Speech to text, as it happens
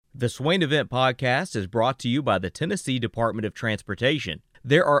The Swain Event Podcast is brought to you by the Tennessee Department of Transportation.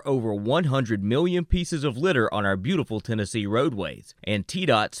 There are over 100 million pieces of litter on our beautiful Tennessee roadways, and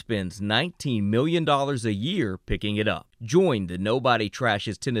TDOT spends $19 million a year picking it up. Join the Nobody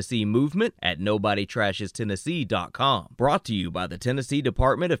Trashes Tennessee movement at NobodyTrashesTennessee.com. Brought to you by the Tennessee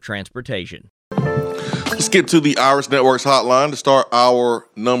Department of Transportation. Let's get to the Irish Networks hotline to start hour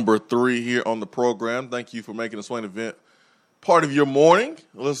number 3 here on the program. Thank you for making the Swain Event part of your morning.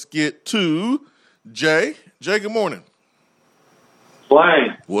 Let's get to Jay. Jay, good morning.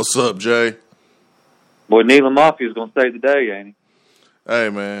 Swain. What's up, Jay? Boy, Neela Mafia's going to save the day, ain't he?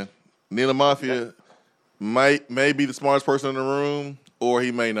 Hey, man. Neela Mafia may be the smartest person in the room, or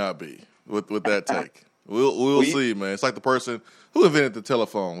he may not be with that take. We'll see, man. It's like the person who invented the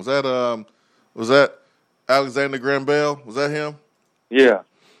telephone. Was that Alexander Graham Bell? Was that him? Yeah.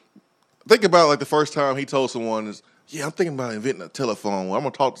 Think about like the first time he told someone is, yeah, I'm thinking about inventing a telephone. I'm going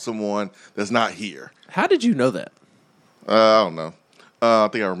to talk to someone that's not here. How did you know that? I don't know. I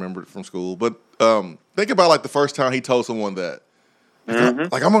think I remembered it from school. But think about like the first time he told someone that.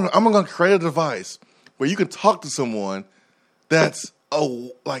 Like I'm going to create a device where you can talk to someone that's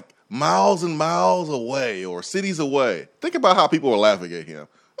like miles and miles away or cities away. Think about how people were laughing at him.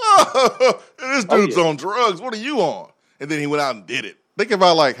 Oh, this dude's on drugs. What are you on? And then he went out and did it. Think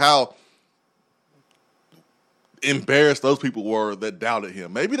about like how embarrassed those people were that doubted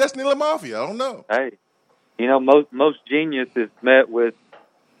him. Maybe that's Neela Mafia. I don't know. Hey, you know, most genius is met with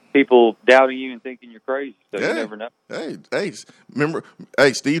people doubting you and thinking you're crazy. So you never know. Hey, remember?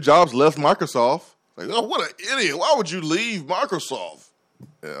 Hey, Steve Jobs left Microsoft. Like, oh, what an idiot! Why would you leave Microsoft?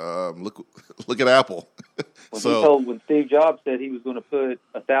 Look at Apple. When Steve Jobs said he was going to put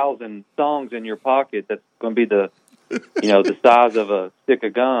 1,000 songs in your pocket, that's going to be the the size of a stick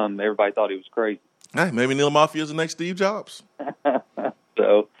of gum. Everybody thought he was crazy. Hey, maybe Neela Mafia is the next Steve Jobs. But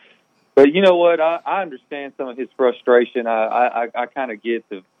you know what? I understand some of his frustration. I kind of get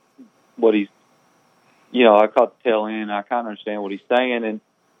what he's, I caught the tail end. I kind of understand what he's saying. And,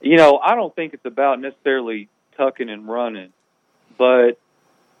 I don't think it's about necessarily tucking and running, but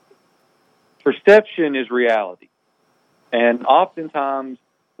perception is reality. And oftentimes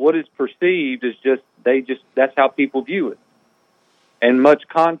what is perceived is that's how people view it. And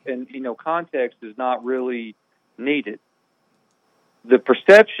context is not really needed. The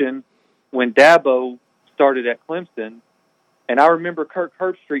perception when Dabo started at Clemson, and I remember Kirk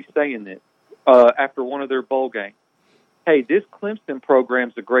Herbstreit saying this after one of their bowl games. Hey, this Clemson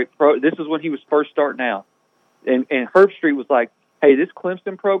program's a great This is when he was first starting out. And Herbstreit was like, hey, this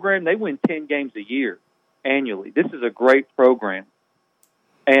Clemson program, they win 10 games a year annually. This is a great program.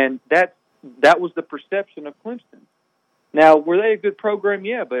 And that was the perception of Clemson. Now, were they a good program?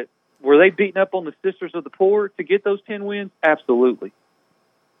 Yeah, but were they beating up on the Sisters of the Poor to get those 10 wins? Absolutely.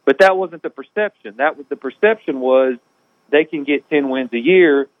 But that wasn't the perception. The perception was they can get 10 wins a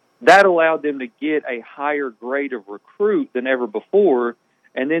year. That allowed them to get a higher grade of recruit than ever before,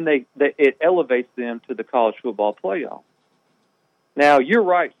 and then it elevates them to the college football playoff. Now, you're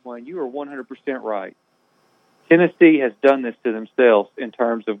right, Swain. You are 100% right. Tennessee has done this to themselves in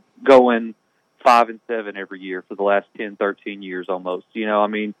terms of going 5-7 every year for the last 10, 13 years almost,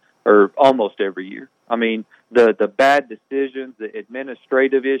 or almost every year. I mean, the bad decisions, the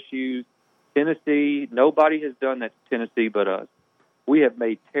administrative issues, Tennessee, nobody has done that to Tennessee but us. We have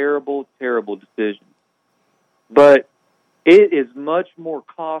made terrible, terrible decisions. But it is much more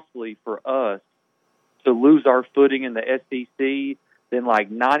costly for us to lose our footing in the SEC than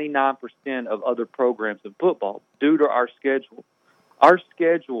like 99% of other programs in football due to our schedule. Our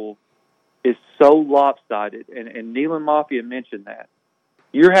schedule is so lopsided, and Neela Mafia mentioned that.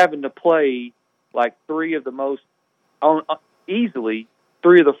 You're having to play like three of the 4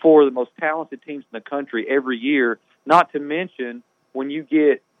 of the most talented teams in the country every year, not to mention when you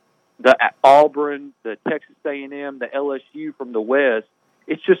get the Auburn, the Texas A&M, the LSU from the West,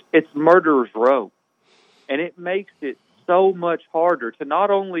 it's murderer's row. And it makes it so much harder to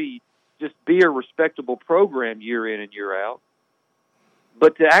not only just be a respectable program year in and year out,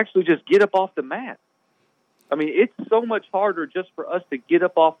 but to actually just get up off the mat. I mean, it's so much harder just for us to get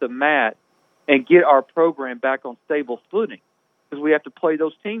up off the mat and get our program back on stable footing because we have to play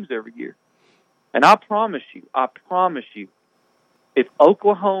those teams every year. And I promise you, if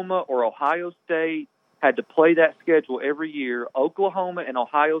Oklahoma or Ohio State had to play that schedule every year, Oklahoma and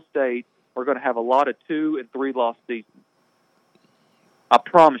Ohio State are going to have a lot of 2- and 3-loss seasons. I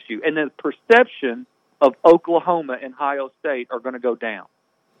promise you. And the perception of Oklahoma and Ohio State are going to go down.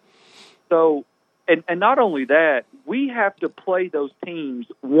 So, and not only that, we have to play those teams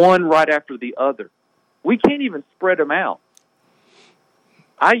one right after the other. We can't even spread them out.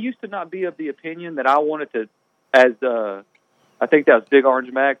 I used to not be of the opinion that I wanted to, as I think that was Big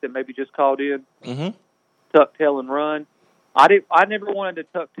Orange Mac that maybe just called in, tuck tail and run. I never wanted to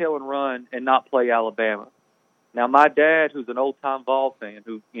tuck tail and run and not play Alabama. Now my dad, who's an old time Vol fan,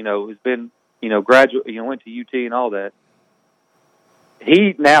 who has been graduate, went to UT and all that,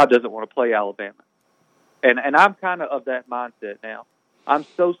 he now doesn't want to play Alabama, and I'm kind of that mindset now. I'm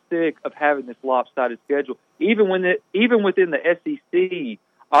so sick of having this lopsided schedule. Even within the SEC,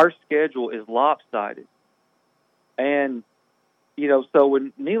 our schedule is lopsided. And, so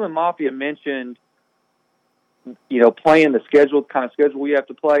when Neyland Mafia mentioned, playing the kind of schedule we have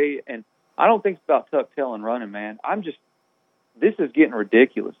to play, and I don't think it's about tuck, tail, and running, man. This is getting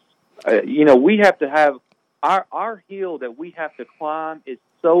ridiculous. We have to have, our hill that we have to climb is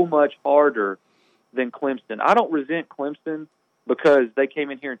so much harder than Clemson. I don't resent Clemson because they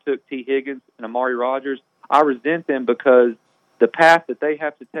came in here and took T. Higgins and Amari Rodgers. I resent them because the path that they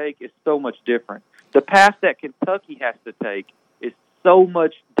have to take is so much different. The path that Kentucky has to take is so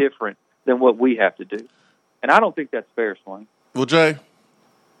much different than what we have to do. And I don't think that's fair, Swain. Well, Jay,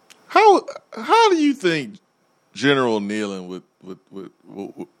 how do you think General Neyland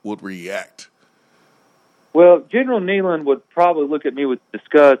would react? Well, General Neyland would probably look at me with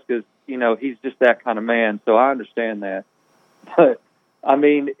disgust because, he's just that kind of man, so I understand that. But, I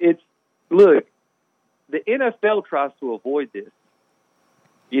mean, look, the NFL tries to avoid this.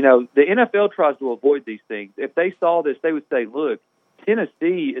 The NFL tries to avoid these things. If they saw this, they would say, look,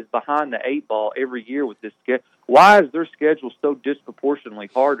 Tennessee is behind the 8 ball every year with this schedule. Why is their schedule so disproportionately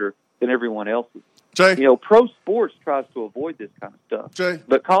harder than everyone else's? Jay, pro sports tries to avoid this kind of stuff. Jay,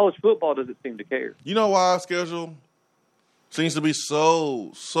 but college football doesn't seem to care. You know why our schedule seems to be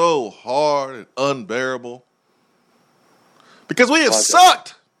so hard and unbearable? Because we have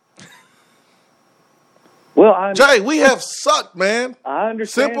sucked. Well, Jay, we have sucked, man. I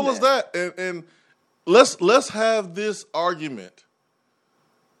understand. Simple as that. And let's have this argument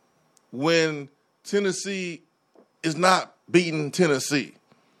when Tennessee is not beating Tennessee.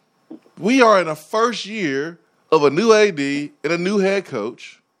 We are in the first year of a new AD and a new head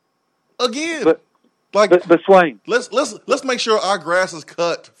coach again. But Swain, let's make sure our grass is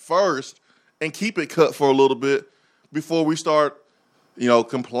cut first and keep it cut for a little bit before we start,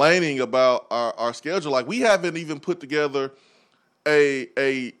 complaining about our schedule. Like, we haven't even put together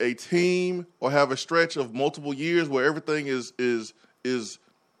a team or have a stretch of multiple years where everything is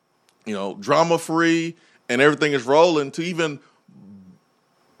drama free and everything is rolling to even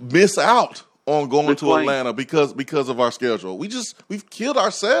miss out on going to Atlanta because of our schedule. We've killed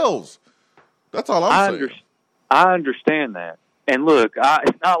ourselves. That's all I'm saying. I understand that. And look,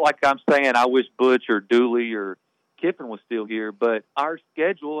 it's not like I'm saying I wish Butch or Dooley or Kiffin was still here, but our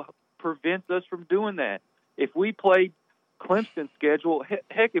schedule prevents us from doing that. If we played Clemson's schedule,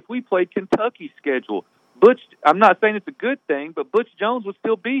 heck, if we played Kentucky's schedule, I'm not saying it's a good thing, but Butch Jones would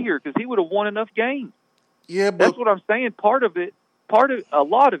still be here because he would have won enough games. Yeah, but that's what I'm saying. A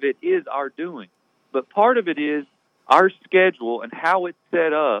lot of it is our doing, but part of it is our schedule and how it's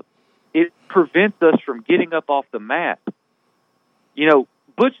set up. It prevents us from getting up off the mat.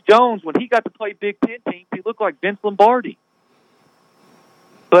 Butch Jones, when he got to play Big Ten teams, he looked like Vince Lombardi.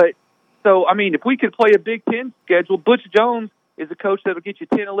 But, if we could play a Big Ten schedule, Butch Jones is a coach that will get you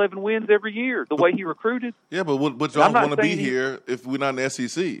 10, 11 wins every year, the way he recruited. Yeah, but would Butch Jones want to be here if we're not in the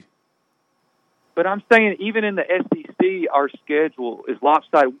SEC? But I'm saying even in the SEC, our schedule is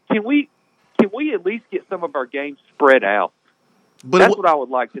lopsided. Can we at least get some of our games spread out? But that's what I would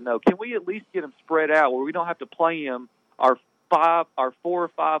like to know. Can we at least get them spread out where we don't have to play them our 4 or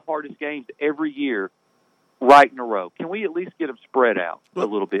 5 hardest games every year right in a row? Can we at least get them spread out a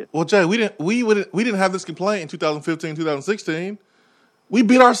little bit? Well, Jay, we didn't have this complaint in 2015, 2016. We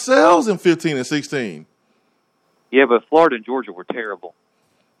beat ourselves in 15 and 16. Yeah, but Florida and Georgia were terrible.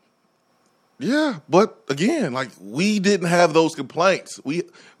 Yeah, but again, we didn't have those complaints.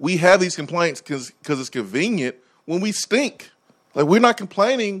 We have these complaints because it's convenient when we stink. We're not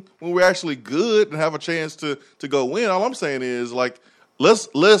complaining when we're actually good and have a chance to go win. All I'm saying is, let's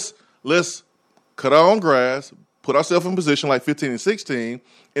cut our own grass, put ourselves in position like 15 and 16,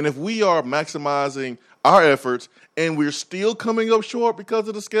 and if we are maximizing our efforts and we're still coming up short because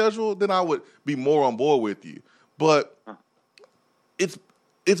of the schedule, then I would be more on board with you. But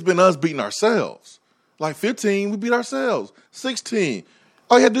it's been us beating ourselves. 15, we beat ourselves. 16,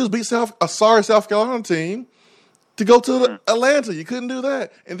 all you had to do is beat a sorry South Carolina team to go to Atlanta. You couldn't do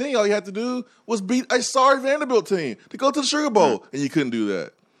that. And then all you had to do was beat a sorry Vanderbilt team to go to the Sugar Bowl, and you couldn't do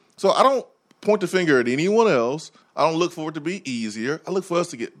that. So I don't point the finger at anyone else. I don't look for it to be easier. I look for us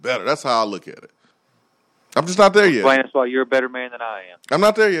to get better. That's how I look at it. I'm just not there yet. That's why you're a better man than I am. I'm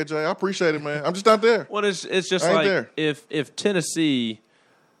not there yet, Jay. I appreciate it, man. I'm just not there. Well, it's just I ain't like there. if Tennessee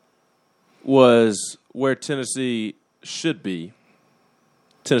was where Tennessee should be,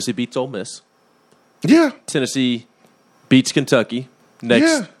 Tennessee beats Ole Miss. Yeah. Tennessee beats Kentucky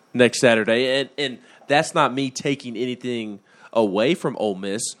next Saturday, and that's not me taking anything away from Ole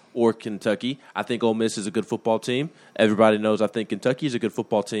Miss or Kentucky. I think Ole Miss is a good football team. Everybody knows I think Kentucky is a good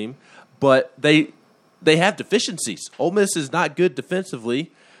football team, but they have deficiencies. Ole Miss is not good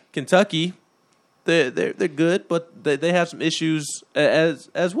defensively. Kentucky, they're good, but they have some issues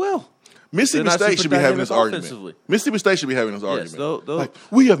as well. Mississippi State should be having this argument. Mississippi State should be having this argument. Like,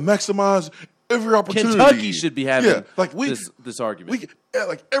 we have maximized every opportunity. Kentucky should be having this argument.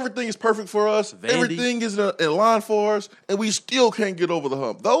 Everything is perfect for us. Vandy. Everything is in line for us, and we still can't get over the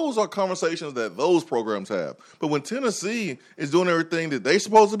hump. Those are conversations that those programs have. But when Tennessee is doing everything that they're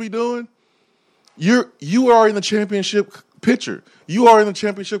supposed to be doing, you are in the championship picture. You are in the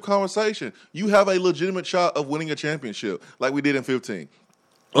championship conversation. You have a legitimate shot of winning a championship like we did in 15,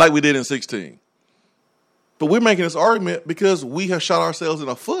 like we did in 16. But we're making this argument because we have shot ourselves in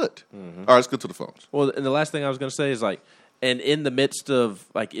the foot. Mm-hmm. All right, let's go to the phones. Well, and the last thing I was going to say is and in the midst of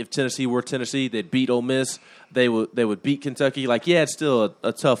if Tennessee were Tennessee, they'd beat Ole Miss. They would beat Kentucky. It's still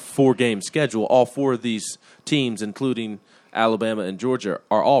a tough 4-game schedule. All 4 of these teams, including Alabama and Georgia,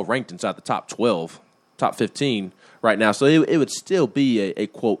 are all ranked inside the top 12, top 15 right now. So it would still be a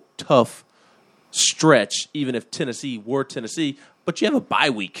quote tough stretch, even if Tennessee were Tennessee. But you have a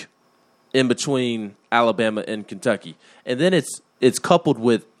bye week in between Alabama and Kentucky. And then it's coupled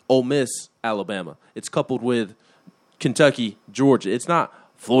with Ole Miss, Alabama. It's coupled with Kentucky, Georgia. It's not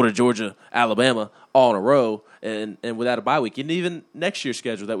Florida, Georgia, Alabama all in a row and without a bye week. And even next year's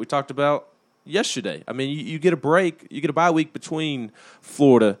schedule that we talked about yesterday. I mean, you get a break. You get a bye week between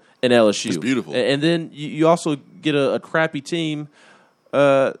Florida and LSU. It's beautiful. And then you also get a crappy team.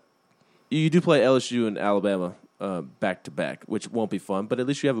 You do play LSU and Alabama back-to-back, which won't be fun, but at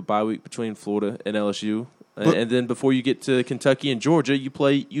least you have a bye week between Florida and LSU. And then before you get to Kentucky and Georgia, you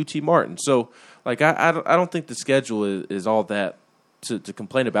play UT Martin. So, I don't think the schedule is all that to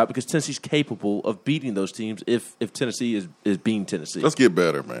complain about because Tennessee's capable of beating those teams if Tennessee is beating Tennessee. Let's get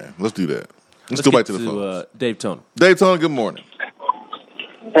better, man. Let's do that. Let's go back to the phone. Dave Toner. Dave Toner, good morning.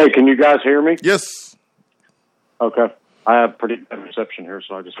 Hey, can you guys hear me? Yes. Okay. I have pretty bad reception here,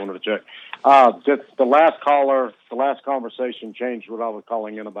 so I just wanted to check. Just the last conversation changed what I was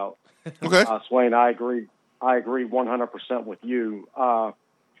calling in about. Okay. Swain, I agree 100% with you.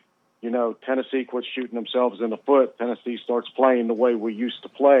 Tennessee quits shooting themselves in the foot. Tennessee starts playing the way we used to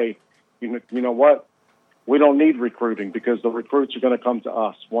play. You know what? We don't need recruiting because the recruits are going to come to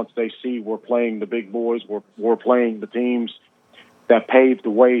us once they see we're playing the big boys, we're playing the teams that paved the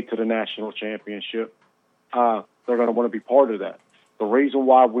way to the national championship. They're going to want to be part of that. The reason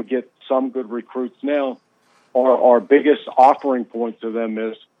why we get some good recruits now, our biggest offering point to them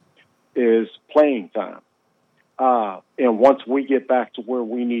is playing time. And once we get back to where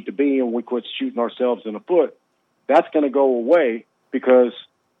we need to be and we quit shooting ourselves in the foot, that's going to go away because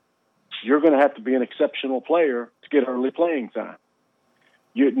you're going to have to be an exceptional player to get early playing time.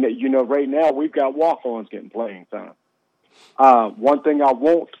 Right now we've got walk-ons getting playing time. One thing I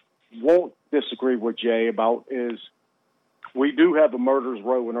won't disagree with Jay about is we do have a murder's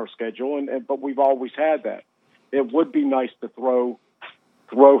row in our schedule, but we've always had that. It would be nice to throw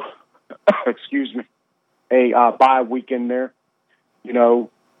excuse me, a bye week in there,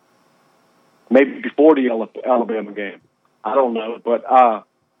 maybe before the Alabama game. I don't know, but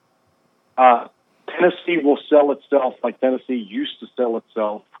Tennessee will sell itself like Tennessee used to sell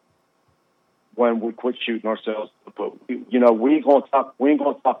itself when we quit shooting ourselves in the foot. We ain't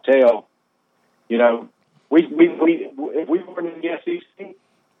gonna top tail. If we were in the SEC,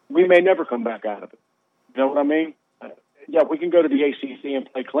 we may never come back out of it. You know what I mean? Yeah, we can go to the ACC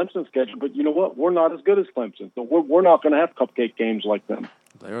and play Clemson's schedule, but you know what? We're not as good as Clemson, so we're not going to have cupcake games like them.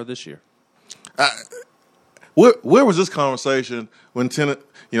 They are this year. Where was this conversation when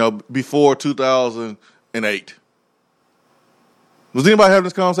before 2008? Was anybody having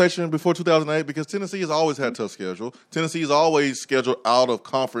this conversation before 2008? Because Tennessee has always had a tough schedule. Tennessee has always scheduled out of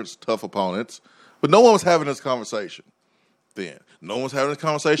conference tough opponents, but no one was having this conversation then. No one was having this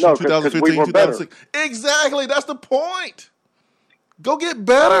conversation in 2015, 2016. Exactly, that's the point. Go get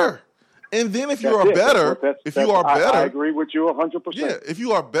better. And then if you are better, I agree with you 100%. Yeah, if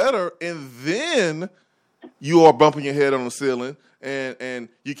you are better and then you are bumping your head on the ceiling and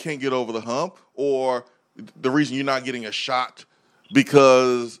you can't get over the hump, or the reason you're not getting a shot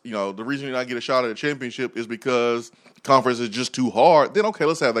because, the reason you're not get a shot at a championship is because conference is just too hard, then okay,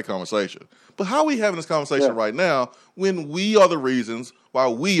 let's have that conversation. But how are we having this conversation right now when we are the reasons why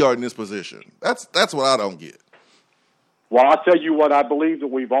we are in this position? That's what I don't get. Well, I'll tell you what, I believe that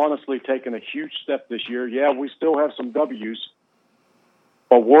we've honestly taken a huge step this year. Yeah, we still have some W's,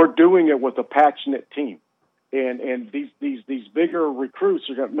 but we're doing it with a passionate team. And these bigger recruits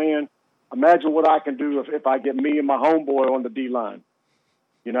are going, man, imagine what I can do if I get me and my homeboy on the D-line,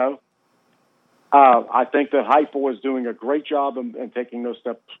 I think that Heupel is doing a great job in taking those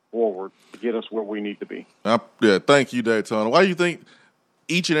steps forward to get us where we need to be. Thank you, Daytona. Why do you think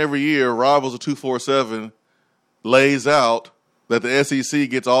each and every year Rivals of 247 lays out that the SEC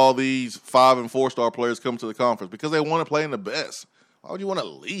gets all these 5- and 4-star players come to the conference? Because they want to play in the best. Why would you want to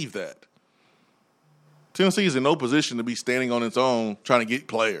leave that? Tennessee is in no position to be standing on its own trying to get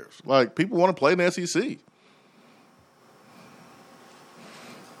players. Like, people want to play in the SEC.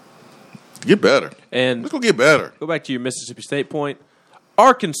 Get better. And let's go get better. Go back to your Mississippi State point.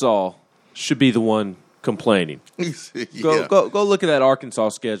 Arkansas should be the one complaining. Go look at that Arkansas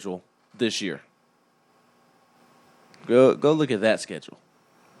schedule this year. Go look at that schedule.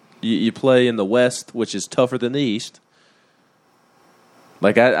 You play in the West, which is tougher than the East.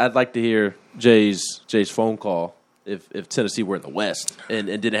 Like, I'd like to hear Jay's phone call if Tennessee were in the West and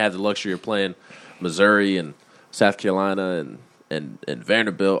didn't have the luxury of playing Missouri and South Carolina and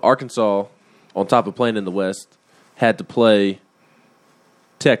Vanderbilt. Arkansas, on top of playing in the West, had to play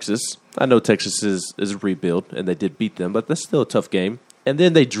Texas. I know Texas is a rebuild, and they did beat them, but that's still a tough game. And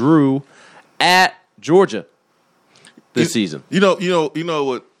then they drew at Georgia this season. You know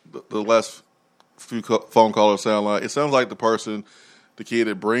what the last few phone callers sound like? It sounds like the kid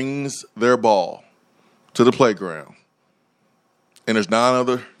that brings their ball to the playground, and there's 9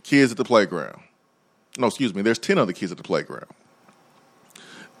 other kids at the playground. No, excuse me, there's 10 other kids at the playground.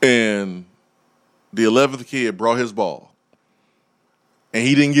 And the 11th kid brought his ball, and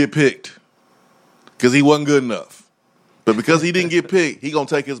he didn't get picked because he wasn't good enough. But because he didn't get picked, he going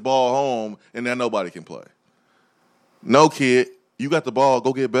to take his ball home, and then nobody can play. No, kid, you got the ball,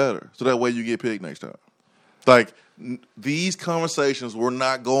 go get better, so that way you get picked next time. Like, these conversations were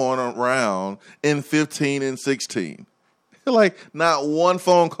not going around in 15 and 16. Like, not one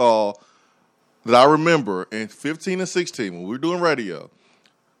phone call that I remember in 15 and 16 when we were doing radio,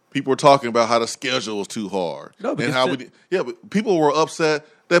 people were talking about how the schedule was too hard. No, and how but people were upset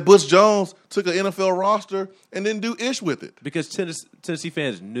that Butch Jones took an NFL roster and didn't do ish with it. Because Tennessee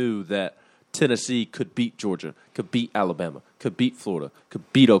fans knew that Tennessee could beat Georgia, could beat Alabama, could beat Florida,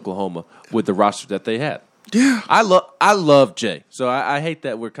 could beat Oklahoma with the roster that they had. Yeah, I love Jay, so I hate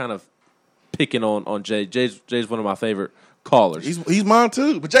that we're kind of picking on Jay. Jay's one of my favorite callers. He's mine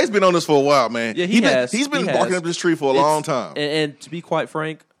too, but Jay's been on this for a while, man. Yeah, he's been barking up this tree for a long time. And to be quite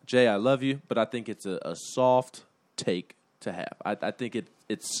frank, Jay, I love you, but I think it's a soft take to have. I think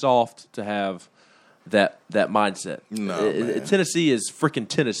it's soft to have that mindset. No, Tennessee is freaking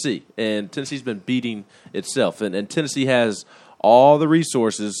Tennessee, and Tennessee's been beating itself, and Tennessee has all the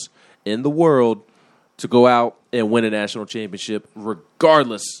resources in the world to go out and win a national championship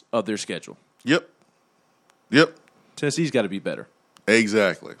regardless of their schedule. Yep. Tennessee's got to be better.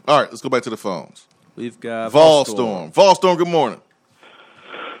 Exactly. All right, let's go back to the phones. We've got Volstorm. Volstorm, good morning.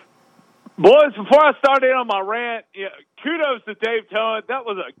 Boys, before I start in on my rant, kudos to Dave Todd. That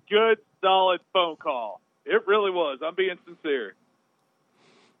was a good, solid phone call. It really was. I'm being sincere.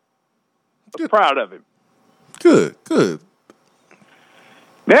 I'm proud of him. Good.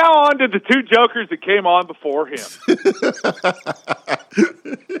 Now on to the 2 jokers that came on before him.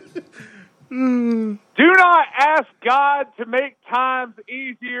 Do not ask God to make times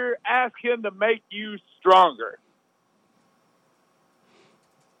easier. Ask him to make you stronger.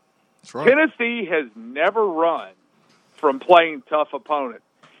 That's right. Tennessee has never run from playing tough opponents.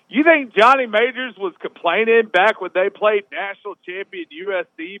 You think Johnny Majors was complaining back when they played national champion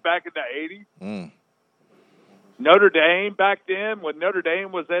USC back in the 80s? Notre Dame back then, when Notre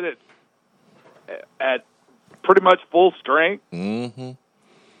Dame was at pretty much full strength. Mm-hmm.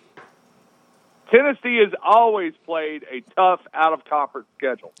 Tennessee has always played a tough out-of-conference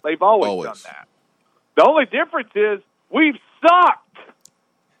schedule. They've always done that. The only difference is we've sucked.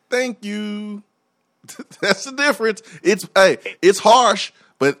 Thank you. That's the difference. It's harsh,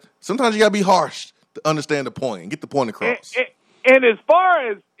 but sometimes you got to be harsh to understand the point and get the point across. And as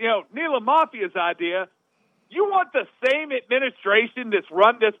far as, Neil Mafia's idea, you want the same administration that's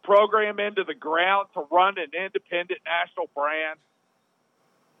run this program into the ground to run an independent national brand?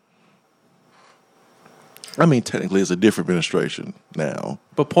 I mean, technically, it's a different administration now,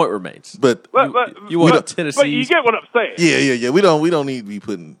 But point remains. but You want Tennessee? But you get what I'm saying. yeah. We don't need to be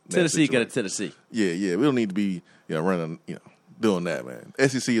putting Tennessee got a Tennessee. Yeah. We don't need to be running doing that, man.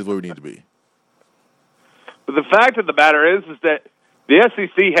 SEC is where we need to be. But the fact of the matter is that the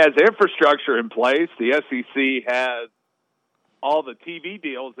SEC has infrastructure in place. The SEC has all the TV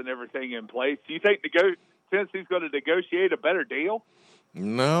deals and everything in place. Do you think Tennessee's going to negotiate a better deal?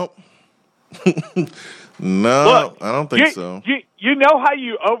 No. No, Look, I don't think so. You know how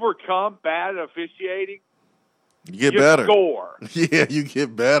you overcome bad officiating? You get better. Score. Yeah, you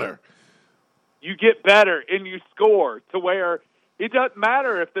get better. You get better and you score to where it doesn't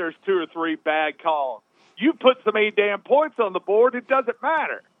matter if there's 2 or 3 bad calls. You put so many damn points on the board, it doesn't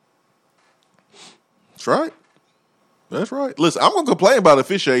matter. That's right. That's right. Listen, I'm gonna complain about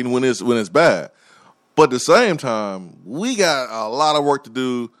officiating when it's bad, but at the same time, we got a lot of work to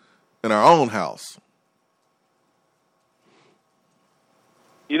do in our own house.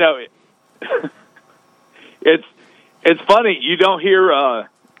 It's funny. You don't hear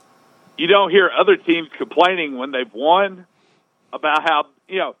other teams complaining when they've won about how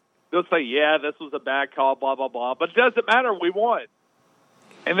they'll say, yeah, this was a bad call, blah blah blah. But it doesn't matter. We won,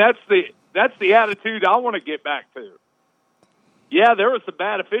 and that's the attitude I want to get back to. Yeah, there was some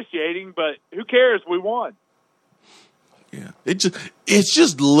bad officiating, but who cares? We won. Yeah, it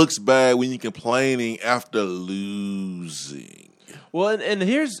just looks bad when you're complaining after losing. Well, and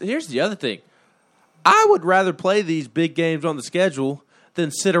here's the other thing. I would rather play these big games on the schedule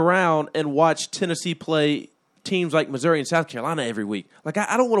than sit around and watch Tennessee play teams like Missouri and South Carolina every week. Like,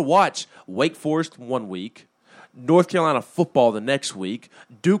 I don't want to watch Wake Forest one week, North Carolina football the next week,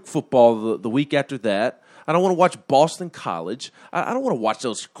 Duke football the week after that. I don't want to watch Boston College. I don't want to watch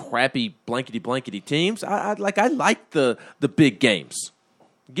those crappy blankety teams. I like the big games.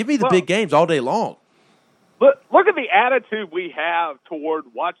 Give me the big games all day long. Look at the attitude we have toward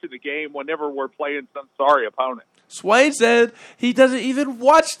watching the game whenever we're playing some sorry opponent. Swain said he doesn't even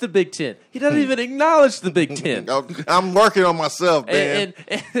watch the Big Ten. He doesn't even acknowledge the Big Ten. I'm working on myself, man.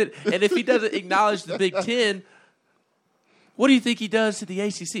 And if he doesn't acknowledge the Big Ten, what do you think he does to the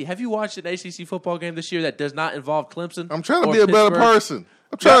ACC? Have you watched an ACC football game this year that does not involve Clemson? I'm trying to be a better person.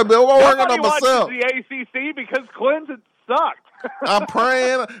 I'm working on myself. Nobody watches the ACC because Clemson sucked. I'm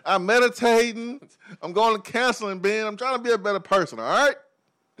praying. I'm meditating. I'm going to counseling, Ben. I'm trying to be a better person, all right?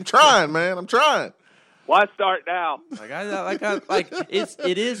 I'm trying, man. I'm trying. Why start now?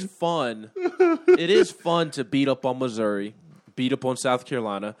 It is fun. It is fun to beat up on Missouri, beat up on South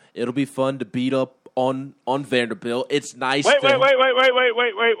Carolina. It'll be fun to beat up on Vanderbilt. It's nice. Wait.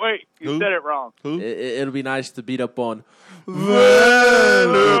 You said it wrong. Who? It'll be nice to beat up on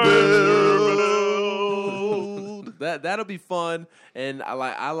Vanderbilt. That'll be fun, and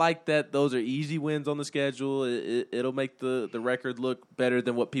I like that. Those are easy wins on the schedule. It'll make the record look better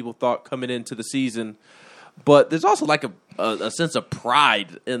than what people thought coming into the season. But there's also like a sense of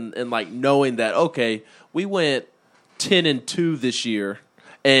pride in like knowing that, okay, we went 10-2 this year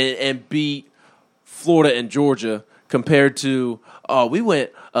and beat Florida and Georgia compared to we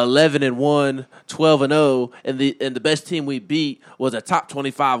went 11-1, 12-0, and the best team we beat was a top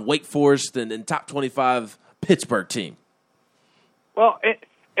 25 Wake Forest and top 25 Pittsburgh team. Well,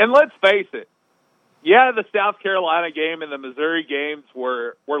 and let's face it. Yeah, the South Carolina game and the Missouri games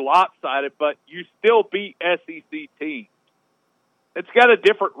were lopsided, but you still beat SEC teams. It's got a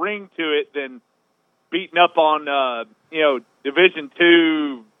different ring to it than beating up on Division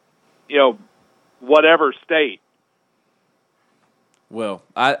II, whatever state. Well,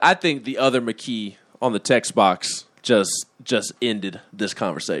 I think the other McKee on the text box just ended this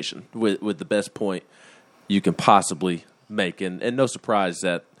conversation with the best point you can possibly make, and no surprise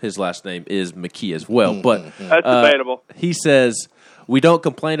that his last name is McKee as well. But that's debatable. He says we don't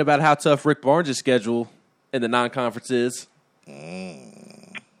complain about how tough Rick Barnes' schedule in the non-conference is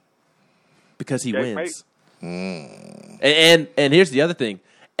because he wins. And here's the other thing: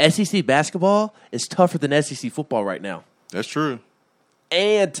 SEC basketball is tougher than SEC football right now. That's true.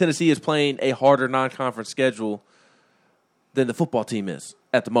 And Tennessee is playing a harder non-conference schedule than the football team is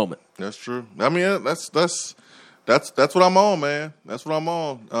at the moment. That's true. I mean, that's what I'm on, man. That's what I'm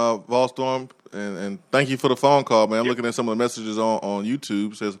on, Volstorm. And thank you for the phone call, man. I'm looking at some of the messages on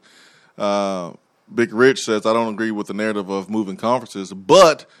YouTube. It says, Big Rich says, I don't agree with the narrative of moving conferences,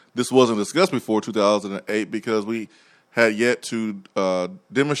 but this wasn't discussed before 2008 because we had yet to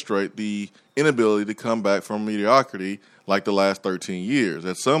demonstrate the inability to come back from mediocrity like the last 13 years.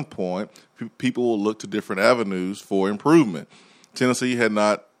 At some point, people will look to different avenues for improvement. Tennessee had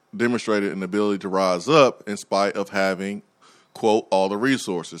not demonstrated an ability to rise up in spite of having, quote, all the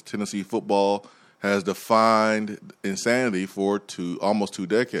resources. Tennessee football has defined insanity for almost 2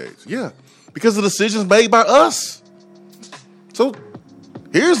 decades. Yeah, because of decisions made by us. So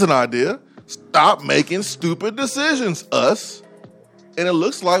here's an idea. Stop making stupid decisions, us. And it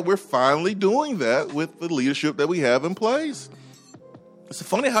looks like we're finally doing that with the leadership that we have in place. It's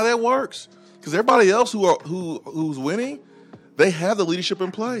funny how that works, because everybody else who's winning, they have the leadership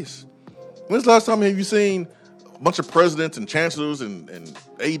in place. When's the last time have you seen a bunch of presidents and chancellors and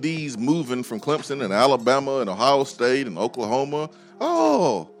ADs moving from Clemson and Alabama and Ohio State and Oklahoma?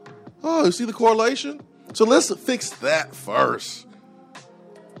 Oh, you see the correlation? So let's fix that first.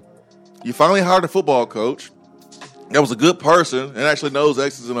 You finally hired a football coach that was a good person and actually knows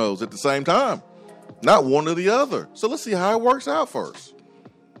X's and O's at the same time, not one or the other. So let's see how it works out first.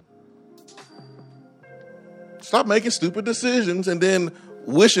 Stop making stupid decisions and then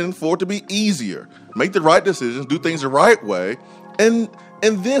wishing for it to be easier. Make the right decisions, do things the right way, and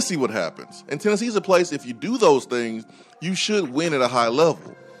then see what happens. And Tennessee's a place, if you do those things, you should win at a high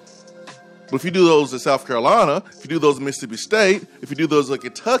level. But if you do those at South Carolina, if you do those at Mississippi State, if you do those at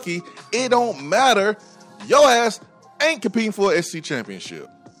Kentucky, it don't matter. Your ass ain't competing for an SEC championship.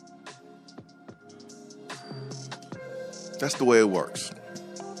 That's the way it works.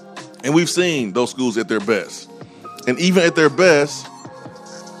 And we've seen those schools at their best. And even at their best,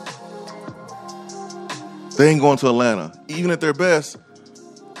 they ain't going to Atlanta. Even at their best,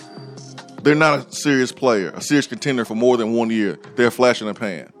 they're not a serious player, a serious contender for more than 1 year. They're a flash in the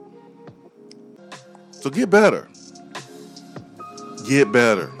pan. So get better. Get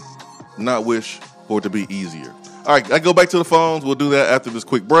better. Not wish for it to be easier. All right, I go back to the phones. We'll do that after this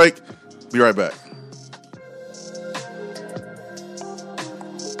quick break. Be right back.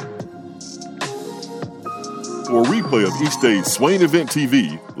 For a replay of each day's Swain Event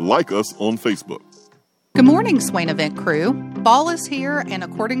TV, like us on Facebook. Good morning, Swain Event crew. Fall is here, and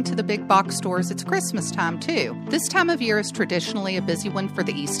according to the big box stores, it's Christmas time too. This time of year is traditionally a busy one for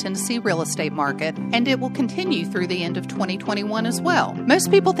the East Tennessee real estate market, and it will continue through the end of 2021 as well.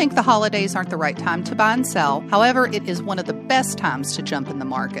 Most people think the holidays aren't the right time to buy and sell. However, it is one of the best times to jump in the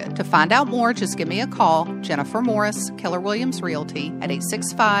market. To find out more, just give me a call, Jennifer Morris, Keller Williams Realty, at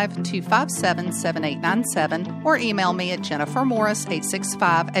 865-257-7897, or email me at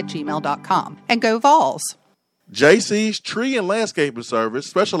jennifermorris865@gmail.com. And go Vols! JC's Tree and Landscaping Service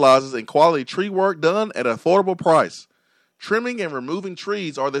specializes in quality tree work done at an affordable price. Trimming and removing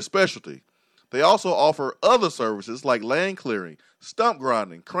trees are their specialty. They also offer other services like land clearing, stump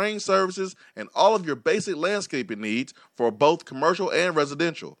grinding, crane services, and all of your basic landscaping needs for both commercial and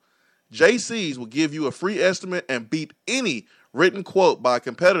residential. JC's will give you a free estimate and beat any written quote by a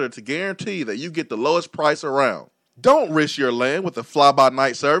competitor to guarantee that you get the lowest price around. Don't risk your land with a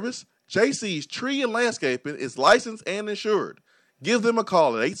fly-by-night service. JC's Tree and Landscaping is licensed and insured. Give them a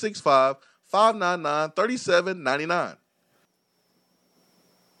call at 865-599-3799.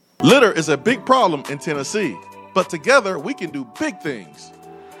 Litter is a big problem in Tennessee, but together we can do big things.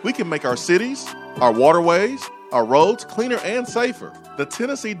 We can make our cities, our waterways, our roads cleaner and safer. The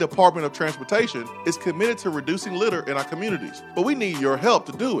Tennessee Department of Transportation is committed to reducing litter in our communities, but we need your help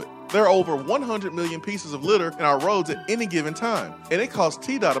to do it. There are over 100 million pieces of litter in our roads at any given time, and it costs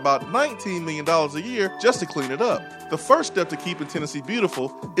TDOT about $19 million a year just to clean it up. The first step to keeping Tennessee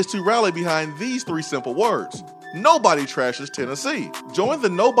beautiful is to rally behind these 3 simple words. Nobody trashes Tennessee. Join the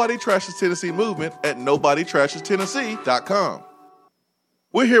Nobody Trashes Tennessee movement at NobodyTrashesTennessee.com.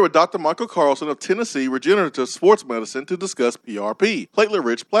 We're here with Dr. Michael Carlson of Tennessee Regenerative Sports Medicine to discuss PRP,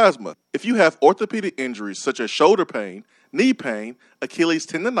 platelet-rich plasma. If you have orthopedic injuries such as shoulder pain, knee pain, Achilles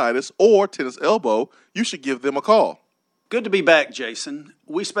tendonitis, or tennis elbow, you should give them a call. Good to be back, Jason.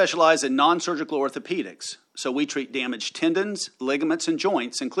 We specialize in non-surgical orthopedics, so we treat damaged tendons, ligaments, and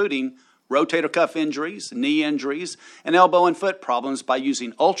joints, including rotator cuff injuries, knee injuries, and elbow and foot problems by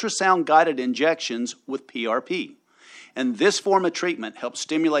using ultrasound-guided injections with PRP. And this form of treatment helps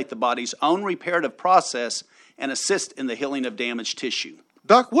stimulate the body's own reparative process and assist in the healing of damaged tissue.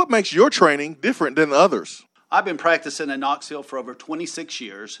 Doc, what makes your training different than others? I've been practicing in Knoxville for over 26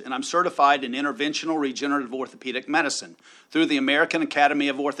 years, and I'm certified in interventional regenerative orthopedic medicine through the American Academy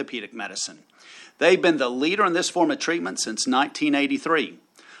of Orthopedic Medicine. They've been the leader in this form of treatment since 1983.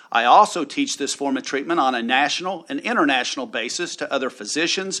 I also teach this form of treatment on a national and international basis to other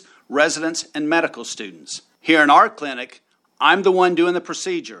physicians, residents, and medical students. Here in our clinic, I'm the one doing the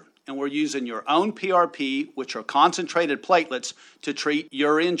procedure, and we're using your own PRP, which are concentrated platelets, to treat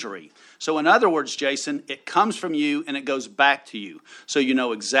your injury. So in other words, Jason, it comes from you and it goes back to you. So you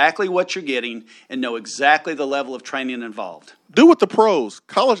know exactly what you're getting and know exactly the level of training involved. Do what the pros,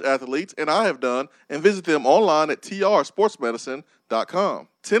 college athletes, and I have done, and visit them online at trsportsmedicine.com.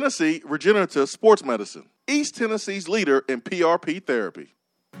 Tennessee Regenerative Sports Medicine, East Tennessee's leader in PRP therapy.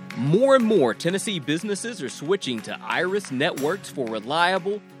 More and more Tennessee businesses are switching to Iris Networks for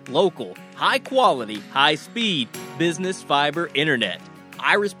reliable, local, high-quality, high-speed business fiber internet.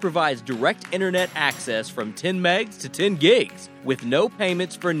 Iris provides direct internet access from 10 megs to 10 gigs with no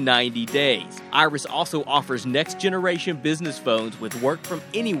payments for 90 days. Iris also offers next-generation business phones with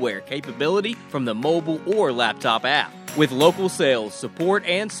work-from-anywhere capability from the mobile or laptop app. With local sales, support,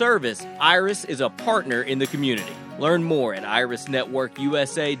 and service, Iris is a partner in the community. Learn more at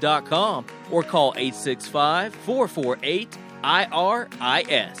irisnetworkusa.com or call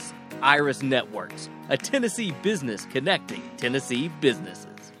 865-448-IRIS. Iris Networks, a Tennessee business connecting Tennessee businesses.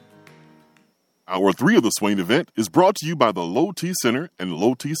 Hour 3 of the Swain event is brought to you by the Low T Center and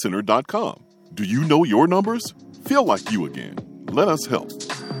lowtcenter.com. Do you know your numbers? Feel like you again. Let us help.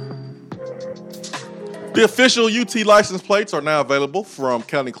 The official UT license plates are now available from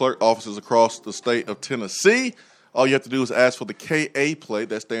county clerk offices across the state of Tennessee. All you have to do is ask for the KA plate.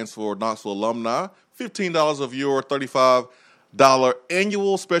 That stands for Knoxville Alumni. $15 of your $35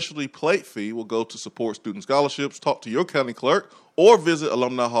 annual specialty plate fee will go to support student scholarships. Talk to your county clerk or visit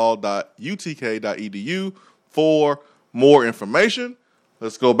alumnihall.utk.edu for more information.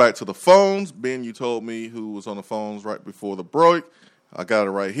 Let's go back to the phones. Ben, you told me who was on the phones right before the break. I got it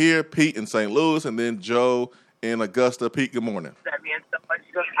right here. Pete in St. Louis, and then Joe in Augusta. Pete, good morning.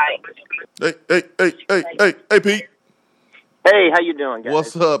 Hey, Pete. Hey, how you doing, guys?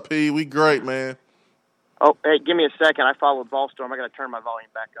 What's up, Pete? We great, man. Oh, hey, give me a second. I followed Ballstorm. I got to turn my volume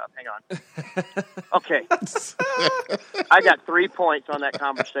back up. Hang on. Okay. I got 3 points on that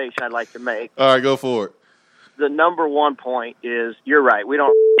conversation I'd like to make. All right, go for it. The number one point is you're right. We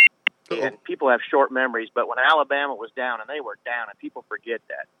don't. And people have short memories, but when Alabama was down, and they were down, and people forget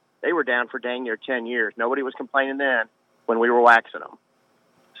that. They were down for dang near 10 years. Nobody was complaining then when we were waxing them.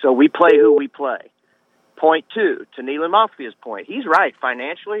 So we play who we play. Point two, to Neelan Mafia's point, he's right.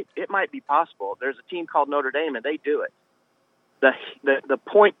 Financially, it might be possible. There's a team called Notre Dame, and they do it. The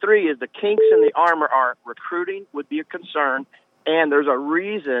point three is the kinks in the armor are recruiting would be a concern, and there's a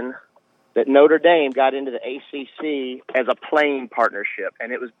reason that Notre Dame got into the ACC as a playing partnership,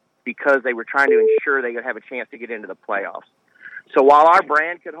 and it was because they were trying to ensure they would have a chance to get into the playoffs. So while our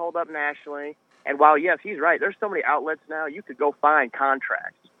brand could hold up nationally, and while, yes, he's right, there's so many outlets now, you could go find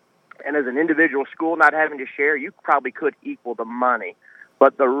contracts. And as an individual school not having to share, you probably could equal the money.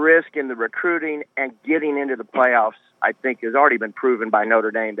 But the risk in the recruiting and getting into the playoffs, I think, has already been proven by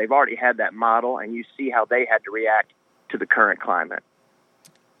Notre Dame. They've already had that model, and you see how they had to react to the current climate.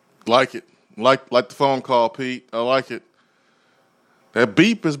 Like it. Like the phone call, Pete. I like it. That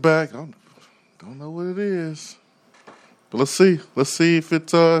beep is back. I don't know what it is. But let's see. Let's see if it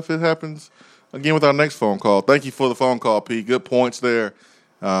happens again with our next phone call. Thank you for the phone call, Pete. Good points there.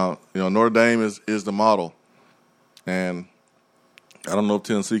 Notre Dame is the model. And I don't know if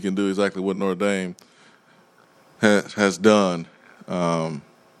Tennessee can do exactly what Notre Dame has done. And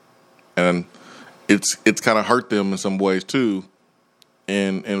it's kind of hurt them in some ways too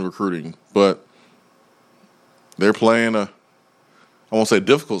in recruiting. But they're playing I won't say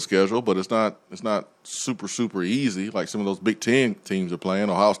difficult schedule, but it's not super easy like some of those Big Ten teams are playing.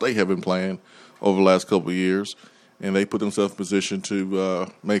 Ohio State have been playing over the last couple of years, and they put themselves in position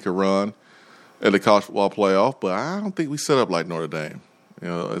to make a run at the college football playoff. But I don't think we set up like Notre Dame.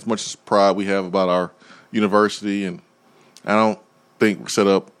 As much pride we have about our university, and I don't think we're set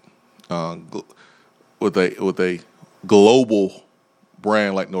up with a global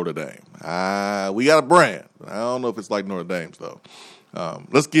brand like Notre Dame. We got a brand, but I don't know if it's like Notre Dame's though.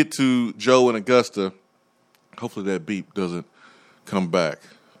 Let's get to Joe in Augusta. Hopefully that beep doesn't come back.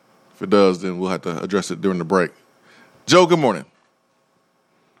 If it does, then we'll have to address it during the break. Joe, good morning.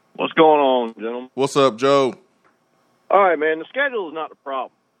 What's going on, gentlemen? What's up, Joe? All right, man. The schedule is not the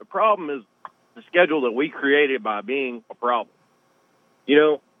problem. The problem is the schedule that we created by being a problem.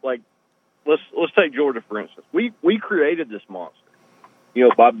 Let's take Georgia, for instance. We created this monster.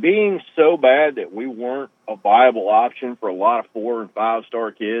 By being so bad that we weren't a viable option for a lot of 4- and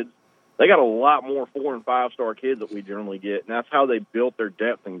 5-star kids, they got a lot more 4- and 5-star kids that we generally get, and that's how they built their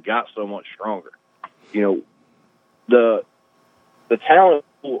depth and got so much stronger. The talent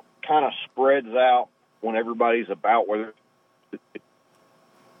kind of spreads out when everybody's about where they're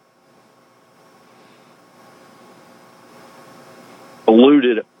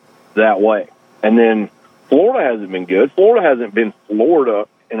alluded that way. And then Florida hasn't been good. Florida hasn't been Florida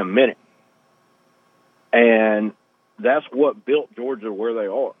in a minute. And that's what built Georgia where they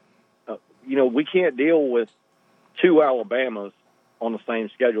are. We can't deal with 2 Alabamas on the same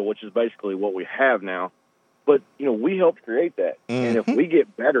schedule, which is basically what we have now. But, we helped create that. Mm-hmm. And if we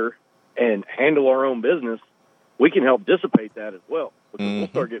get better and handle our own business, we can help dissipate that as well. Because we'll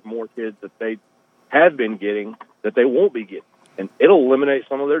start getting more kids that they have been getting that they won't be getting. And it'll eliminate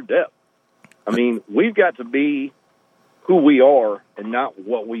some of their depth. I mean, we've got to be who we are and not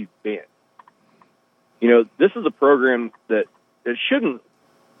what we've been. This is a program that shouldn't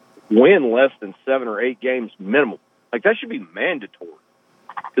win less than 7 or 8 games minimum. Like, that should be mandatory.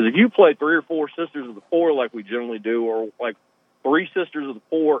 Because if you play 3 or 4 Sisters of the Poor like we generally do, or like 3 Sisters of the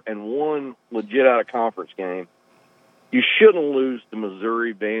Poor and 1 legit out-of-conference game, you shouldn't lose to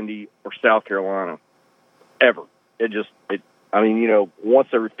Missouri, Vandy, or South Carolina ever. Once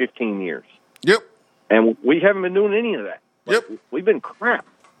every 15 years. Yep. And we haven't been doing any of that. Yep. We've been crap.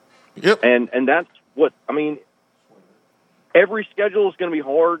 Yep. And that's what, every schedule is going to be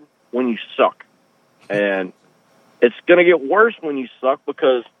hard when you suck. And it's going to get worse when you suck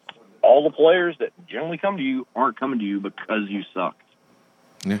because all the players that generally come to you aren't coming to you because you suck.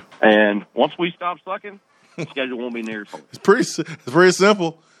 Yeah. And once we stop sucking, the schedule won't be near as hard. It's pretty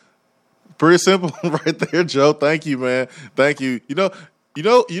simple. Pretty simple right there, Joe. Thank you, man. Thank you. You know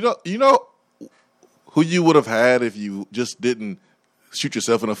who you would have had if you just didn't shoot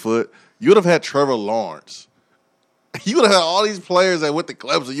yourself in the foot? You would have had Trevor Lawrence. You would have had all these players that went to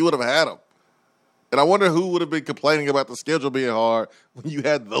Clemson. You would have had them. And I wonder who would have been complaining about the schedule being hard when you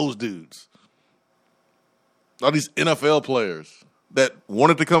had those dudes. All these NFL players that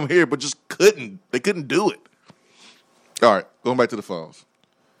wanted to come here but just couldn't. They couldn't do it. All right, going back to the phones.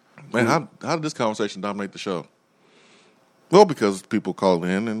 Man, how did this conversation dominate the show? Well, because people call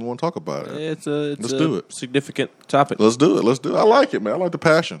in and want to talk about it. Let's do it. Significant topic. Let's do it. I like it, man. I like the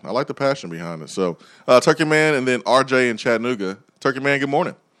passion. Behind it. So, Turkey Man and then RJ in Chattanooga. Turkey Man, good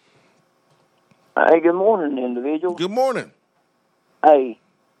morning. Hey, good morning, individual. Good morning. Hey,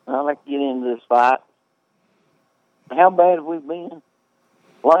 I'd like to get into this fight. How bad have we been?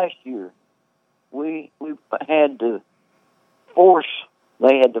 Last year, we had to force.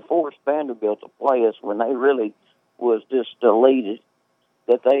 They had to force Vanderbilt to play us when they really was just deleted.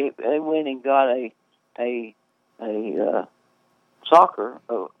 That they went and got a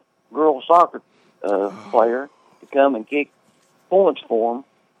girl soccer player to come and kick points for them,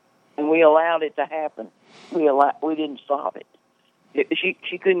 and we allowed it to happen. We didn't stop it.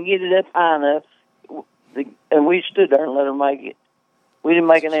 She couldn't get it up high enough, and we stood there and let her make it. We didn't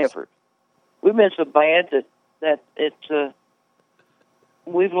make an effort. We've been so bad that it's.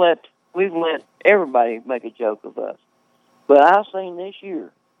 We've let everybody make a joke of us. But I've seen this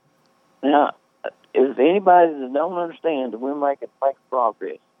year. Now, if anybody that don't understand that we're making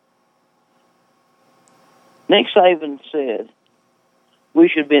progress, Nick Saban said we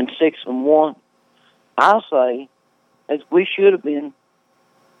should have been 6-1. I say that we should have been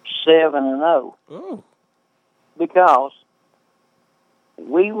 7-0. Oh. Because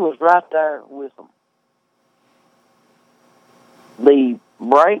we was right there with them. The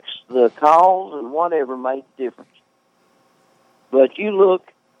breaks, the calls, and whatever made the difference. But you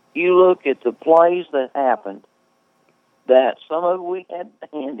look at the plays that happened, that some of it we had a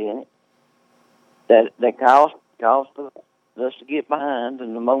hand in it, that caused us to get behind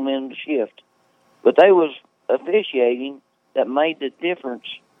and the momentum to shift. But they was officiating that made the difference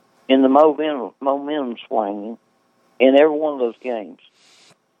in the momentum swinging in every one of those games.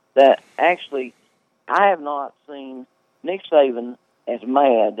 That actually, I have not seen Nick Saban as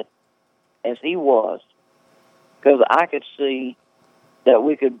mad as he was, because I could see that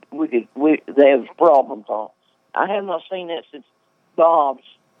they have problems on. I have not seen that since Dobbs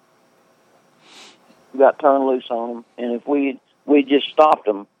got turned loose on them, and if we just stopped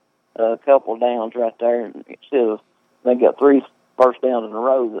them a couple downs right there, instead of they got 3 first downs in a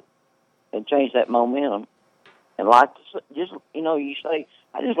row and changed that momentum, and you say,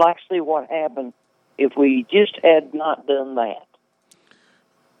 I just like to see what happened if we just had not done that.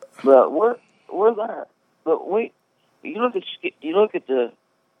 But we're there. But you look at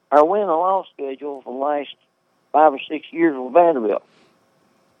our win and loss schedule for the last 5 or 6 years with Vanderbilt.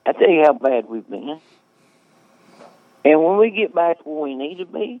 I tell you how bad we've been. And when we get back to where we need to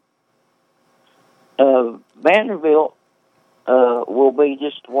be, Vanderbilt will be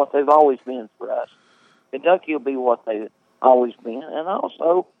just what they've always been for us. Kentucky will be what they've always been, and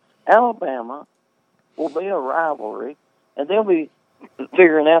also Alabama will be a rivalry, and they'll be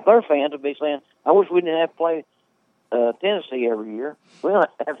figuring out, their fans will be saying, I wish we didn't have to play Tennessee every year. We don't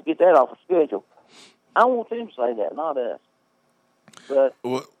have to get that off the schedule. I want them to say that, not us. But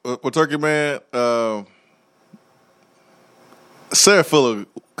well, Turkey Man, Sarah Fuller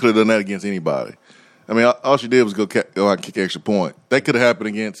could have done that against anybody. I mean, all she did was go out and kick extra point. That could have happened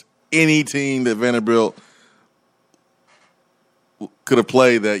against any team that Vanderbilt could have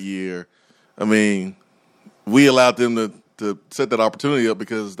played that year. I mean, we allowed them to set that opportunity up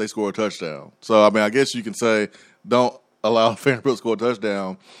because they scored a touchdown. So, I mean, I guess you can say don't allow Vanderbilt to score a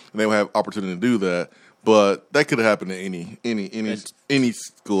touchdown, and they will have opportunity to do that. But that could have happened to any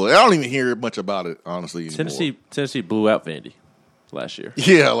school. I don't even hear much about it, honestly, anymore. Tennessee blew out Vandy last year.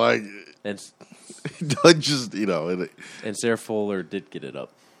 Yeah, like and just and Sarah Fuller did get it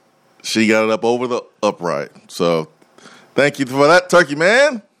up. She got it up over the upright. So, thank you for that, Turkey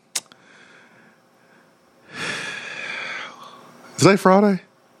Man. Is today Friday?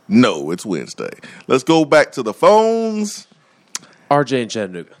 No, it's Wednesday. Let's go back to the phones. RJ in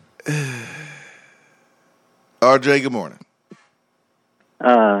Chattanooga. RJ, good morning.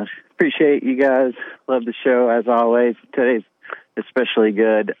 Appreciate you guys. Love the show as always. Today's especially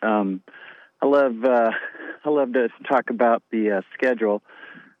good. I love to talk about the schedule.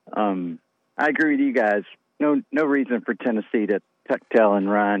 I agree with you guys. No reason for Tennessee to tuck tail and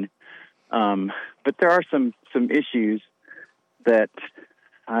run. But there are some issues that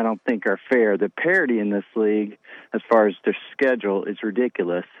I don't think are fair. The parity in this league, as far as their schedule, is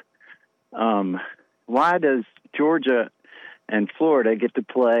ridiculous. Why does Georgia and Florida get to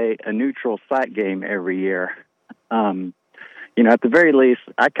play a neutral site game every year? At the very least,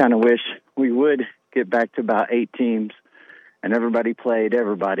 I kind of wish we would get back to about 8 teams and everybody played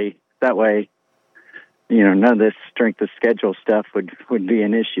everybody. That way, none of this strength of schedule stuff would be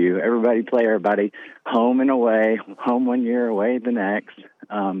an issue. Everybody play everybody, home and away, home one year, away the next.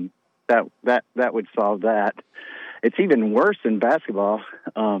 That would solve that. It's even worse in basketball.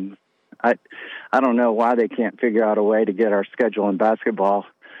 I don't know why they can't figure out a way to get our schedule in basketball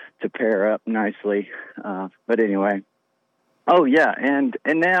to pair up nicely. But anyway. Oh yeah, and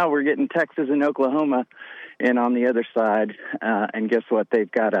now we're getting Texas and Oklahoma in on the other side. And guess what?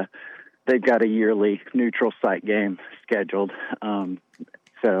 They've got a yearly neutral site game scheduled. Bring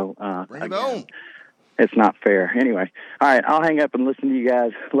it on. It's not fair. Anyway, all right, I'll hang up and listen to you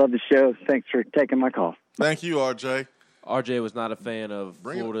guys. Love the show. Thanks for taking my call. Thank you, RJ. RJ was not a fan of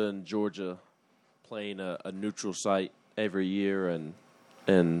Florida and Georgia playing a neutral site every year,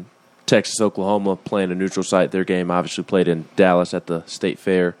 and Texas, Oklahoma playing a neutral site. Their game obviously played in Dallas at the State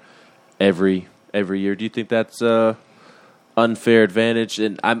Fair every year. Do you think that's unfair advantage?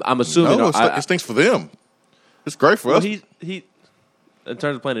 And I'm assuming it stinks for them. It's great for us. He in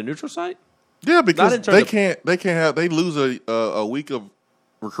terms of playing a neutral site. Yeah, because they lose a week of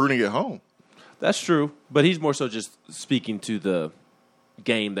recruiting at home. That's true, but he's more so just speaking to the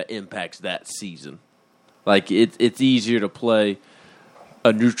game that impacts that season. Like it's easier to play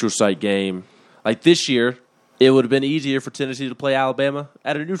a neutral site game. Like this year, it would have been easier for Tennessee to play Alabama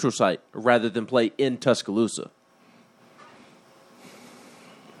at a neutral site rather than play in Tuscaloosa.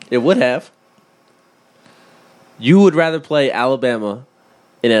 It would have. You would rather play Alabama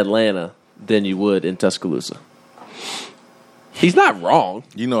in Atlanta than you would in Tuscaloosa. He's not wrong.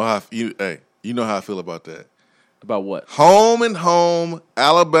 You know how I feel about that. About what? Home and home,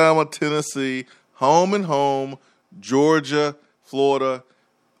 Alabama, Tennessee, home and home, Georgia, Florida.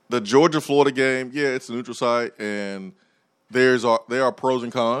 The Georgia-Florida game, yeah, it's a neutral site, and there are pros and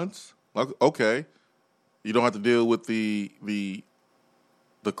cons. Like, okay, you don't have to deal with the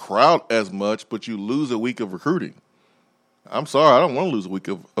crowd as much, but you lose a week of recruiting. I'm sorry, I don't want to lose a week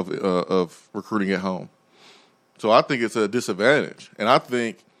of recruiting at home. So I think it's a disadvantage, and I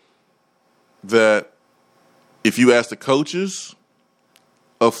think that if you ask the coaches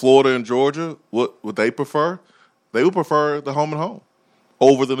of Florida and Georgia what would they prefer, they would prefer the home and home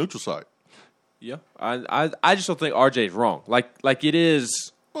over the neutral site. Yeah, I just don't think RJ is wrong. Like it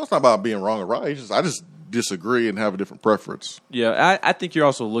is. Well, it's not about being wrong or right. I just disagree and have a different preference. Yeah, I think you're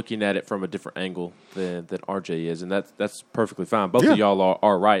also looking at it from a different angle than RJ is, and that's perfectly fine. Both of y'all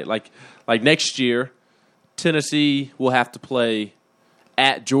are right. Like next year, Tennessee will have to play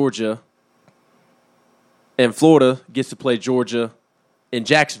at Georgia, and Florida gets to play Georgia in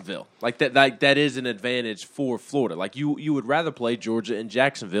Jacksonville. Like that is an advantage for Florida. Like you would rather play Georgia in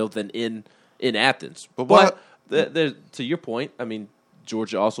Jacksonville than in Athens. But to your point, I mean,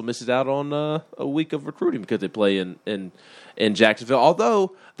 Georgia also misses out on a week of recruiting because they play in Jacksonville,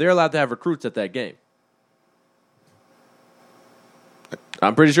 although they're allowed to have recruits at that game.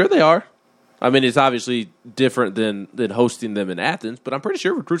 I'm pretty sure they are. I mean, it's obviously different than hosting them in Athens, but I'm pretty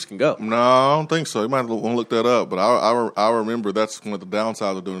sure recruits can go. No, I don't think so. You might want to look that up. But I remember that's one of the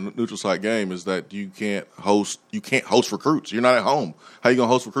downsides of doing a neutral site game is that you can't host recruits. You're not at home. How you gonna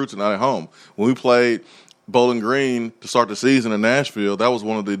host recruits and not at home? When we played Bowling Green to start the season in Nashville, that was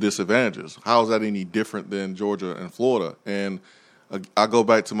one of the disadvantages. How is that any different than Georgia and Florida? And I go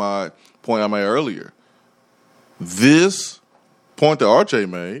back to my point I made earlier. This point that RJ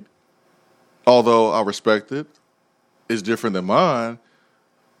made, although I respect it, is different than mine.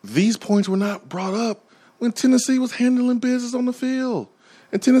 These points were not brought up when Tennessee was handling business on the field,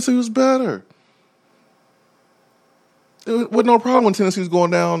 and Tennessee was better. It wasn't no problem when Tennessee was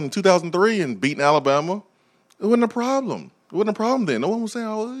going down in 2003 and beating Alabama. It wasn't a problem. It wasn't a problem then. No one was saying,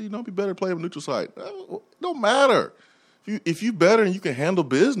 "Oh, it'd be better to play a neutral site." It don't matter. If you better and you can handle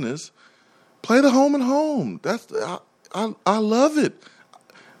business, play the home and home. I love it.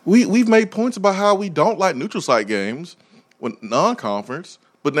 We've made points about how we don't like neutral site games when non-conference,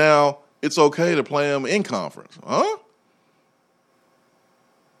 but now it's okay to play them in conference. Huh?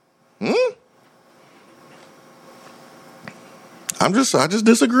 I just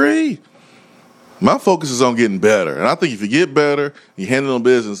disagree. My focus is on getting better. And I think if you get better, you handle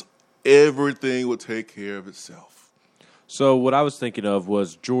business, everything will take care of itself. So what I was thinking of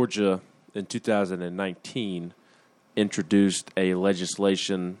was Georgia in 2019 introduced a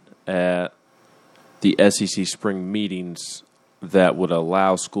legislation at the SEC spring meetings that would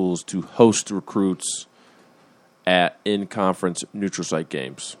allow schools to host recruits at in-conference neutral site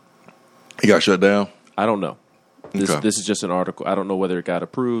games. He got shut down? I don't know. This is just an article. I don't know whether it got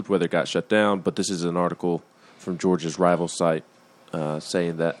approved, whether it got shut down, but this is an article from Georgia's rival site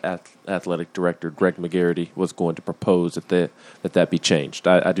saying that athletic director Greg McGarity was going to propose that be changed.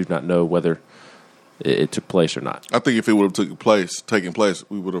 I do not know whether it took place or not. I think if it would have taken place,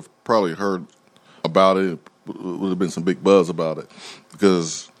 we would have probably heard about it. It would have been some big buzz about it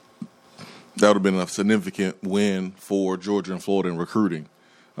because that would have been a significant win for Georgia and Florida in recruiting,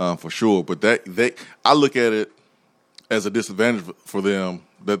 for sure. But I look at it as a disadvantage for them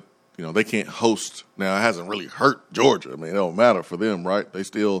that they can't host. Now, it hasn't really hurt Georgia. I mean, it don't matter for them, right? They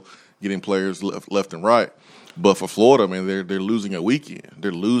still getting players left and right. But for Florida, I mean, they're losing a weekend.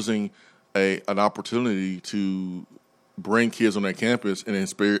 They're losing an opportunity to bring kids on their campus and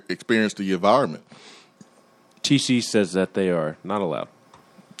experience the environment. TC says that they are not allowed.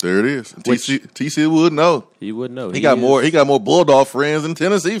 There it is. TC would know. He would know. He got more Bulldog friends than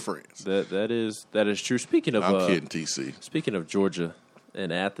Tennessee friends. That is true. Speaking of, I'm kidding, TC. Speaking of Georgia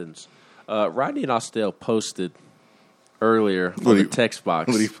and Athens, Rodney and Austell posted earlier on the text box.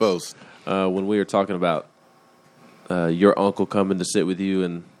 What did he post? When we were talking about your uncle coming to sit with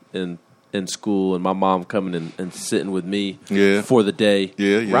you in school and my mom coming and sitting with me for the day.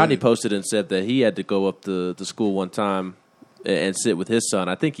 Yeah. Rodney posted and said that he had to go up to school one time and sit with his son.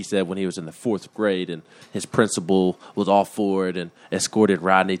 I think he said when he was in the 4th grade, and his principal was all for it and escorted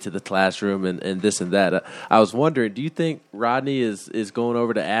Rodney to the classroom and this and that. I was wondering, do you think Rodney is going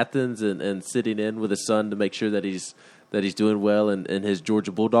over to Athens and sitting in with his son to make sure that he's doing well in his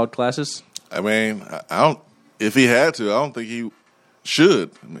Georgia Bulldog classes? I mean, I don't. If he had to, I don't think he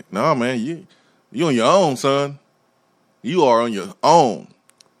should. I mean, no, man, you on your own, son. You are on your own.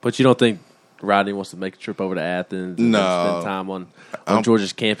 But you don't think Rodney wants to make a trip over to Athens and spend time on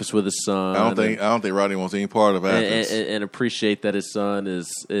Georgia's campus with his son? I don't think Rodney wants any part of Athens. And appreciate that his son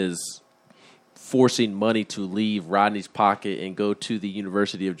is forcing money to leave Rodney's pocket and go to the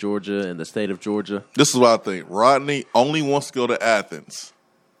University of Georgia and the state of Georgia. This is what I think. Rodney only wants to go to Athens.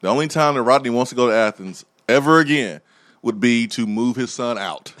 The only time that Rodney wants to go to Athens ever again would be to move his son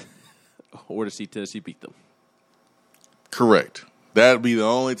out. Or to see Tennessee beat them. Correct. That would be the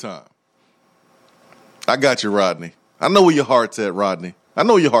only time. I got you, Rodney. I know where your heart's at, Rodney. I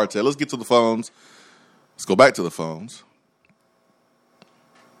know where your heart's at. Let's get to the phones. Let's go back to the phones.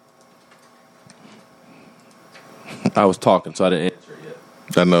 I was talking, so I didn't answer it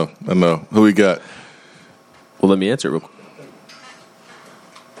yet. I know. Who we got? Well, let me answer it real quick.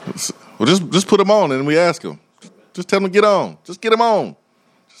 Well, just put him on and we ask him. Just tell him to get on. Just get him on.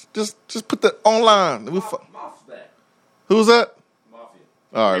 Just put that online. Who's that? Mafia.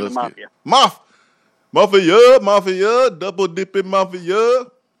 All right, let's Mafia. Get Mafia, double dipping Mafia.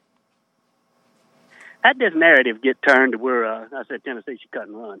 How'd this narrative get turned to where I said Tennessee should cut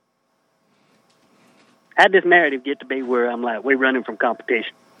and run? How'd this narrative get to be where I'm like, we're running from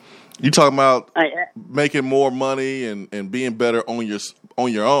competition? You talking about making more money and being better on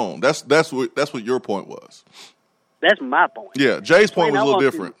your own. That's what your point was. That's my point. Yeah, Jay's point was a little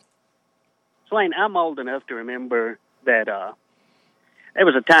different. Swain, I'm old enough to remember that there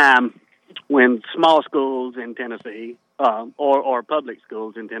was a time when small schools in Tennessee or public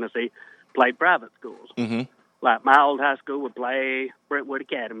schools in Tennessee played private schools. Mm-hmm. Like my old high school would play Brentwood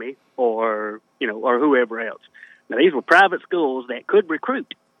Academy or whoever else. Now, these were private schools that could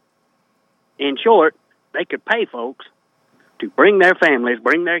recruit. In short, they could pay folks to bring their families,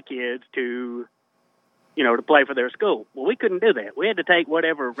 bring their kids to play for their school. Well, we couldn't do that. We had to take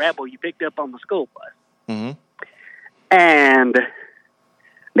whatever rabble you picked up on the school bus. Mm-hmm. And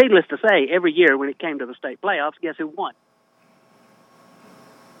needless to say, every year when it came to the state playoffs, guess who won?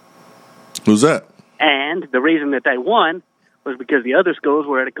 Who's that? And the reason that they won was because the other schools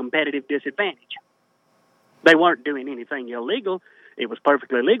were at a competitive disadvantage. They weren't doing anything illegal. It was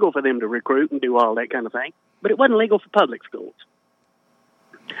perfectly legal for them to recruit and do all that kind of thing, but it wasn't legal for public schools.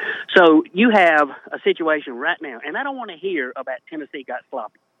 So you have a situation right now, and I don't want to hear about Tennessee got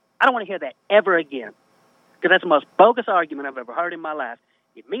sloppy. I don't want to hear that ever again, because that's the most bogus argument I've ever heard in my life.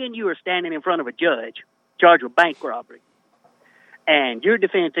 If me and you are standing in front of a judge charged with bank robbery, and your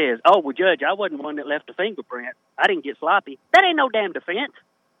defense is, oh, well, Judge, I wasn't one that left a fingerprint. I didn't get sloppy. That ain't no damn defense.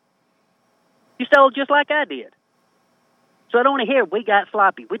 You stole just like I did. So I don't want to hear we got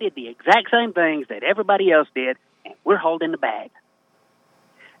sloppy. We did the exact same things that everybody else did, and we're holding the bag.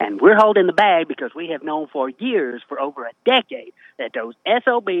 And we're holding the bag because we have known for years, for over a decade, that those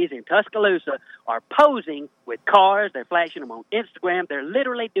SOBs in Tuscaloosa are posing with cars. They're flashing them on Instagram. They're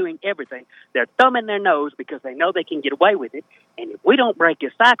literally doing everything. They're thumbing their nose because they know they can get away with it. And if we don't break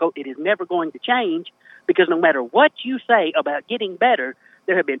this cycle, it is never going to change, because no matter what you say about getting better,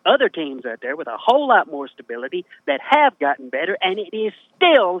 there have been other teams out there with a whole lot more stability that have gotten better, and it is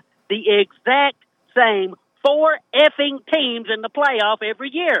still the exact same 4 effing teams in the playoff every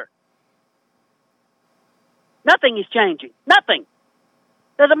year. Nothing is changing. Nothing.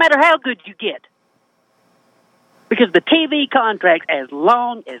 Doesn't matter how good you get. Because the TV contracts, as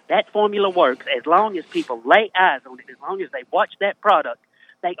long as that formula works, as long as people lay eyes on it, as long as they watch that product,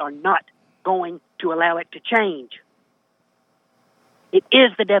 they are not going to allow it to change. It is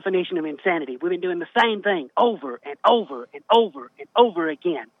the definition of insanity. We've been doing the same thing over and over and over and over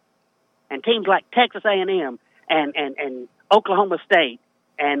again. And teams like Texas A&M and Oklahoma State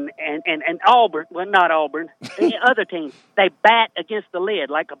and Auburn, well, not Auburn, the other teams, they bat against the lid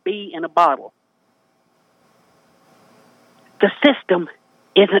like a bee in a bottle. The system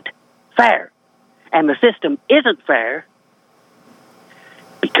isn't fair. And the system isn't fair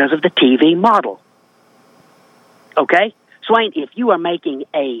because of the TV model. Okay? Swain, if you are making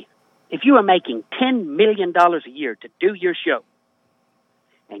 $10 million a year to do your show,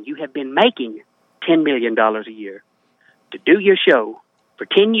 and you have been making $10 million a year to do your show for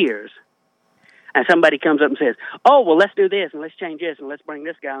 10 years, and somebody comes up and says, oh, well, let's do this, and let's change this, and let's bring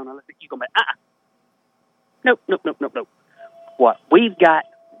this guy on, and you go back, Nope. What we've got,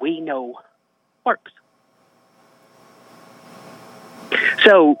 we know works.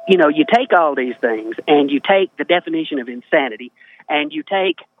 So, you take all these things, and you take the definition of insanity, and you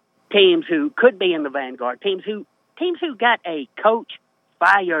take teams who could be in the vanguard, teams who got a coach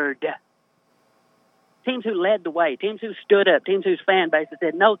fired, teams who led the way, teams who stood up, teams whose fan base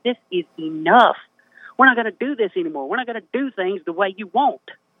said, no, this is enough. We're not going to do this anymore. We're not going to do things the way you want.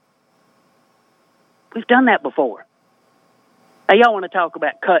 We've done that before. Now, y'all want to talk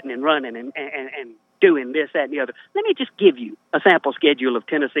about cutting and running and doing this, that, and the other. Let me just give you a sample schedule of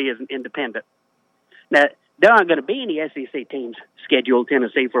Tennessee as an independent. Now, there aren't going to be any SEC teams scheduled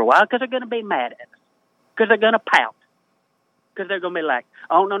Tennessee for a while because they're going to be mad at us, because they're going to pout, because they're going to be like,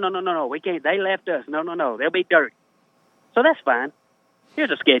 oh, no, we can't. They left us. No, they'll be dirty. So that's fine.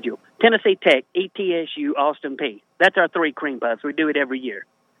 Here's a schedule. Tennessee Tech, ETSU, Austin Peay. That's our 3 cream puffs. We do it every year.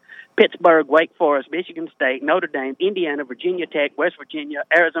 Pittsburgh, Wake Forest, Michigan State, Notre Dame, Indiana, Virginia Tech, West Virginia,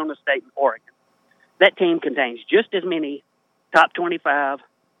 Arizona State, and Oregon. That team contains just as many top 25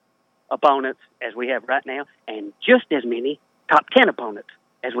 opponents as we have right now, and just as many top 10 opponents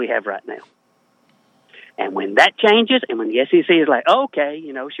as we have right now. And when that changes, and when the SEC is like, okay,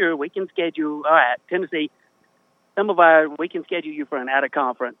 sure, we can schedule, all right, Tennessee, we can schedule you for an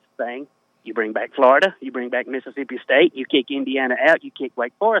out-of-conference thing. You bring back Florida, you bring back Mississippi State, you kick Indiana out, you kick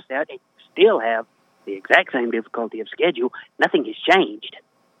Wake Forest out, and you still have the exact same difficulty of schedule. Nothing has changed,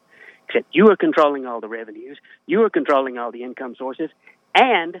 except you are controlling all the revenues, you are controlling all the income sources,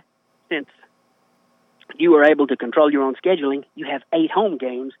 and since you are able to control your own scheduling, you have 8 home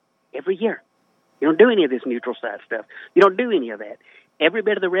games every year. You don't do any of this neutral site stuff. You don't do any of that. Every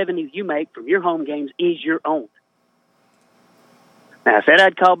bit of the revenue you make from your home games is your own. Now, I said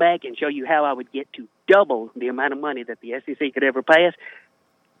I'd call back and show you how I would get to double the amount of money that the SEC could ever pay us.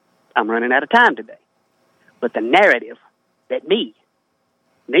 I'm running out of time today. But the narrative that me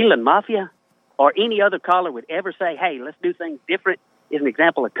Neyland Mafia or any other caller would ever say, hey, let's do things different, is an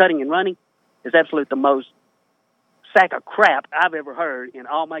example of cutting and running, is absolute the most sack of crap I've ever heard in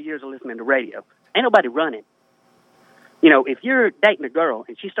all my years of listening to radio. Ain't nobody running. You know, if you're dating a girl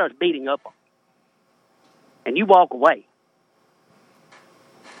and she starts beating up on you and you walk away,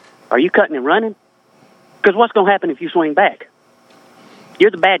 are you cutting and running? Because what's going to happen if you swing back?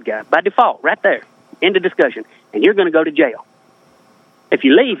 You're the bad guy by default, right there, end of discussion, and you're going to go to jail. If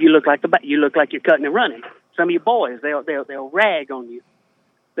you leave, you look like you're cutting and running. Some of your boys, they'll rag on you.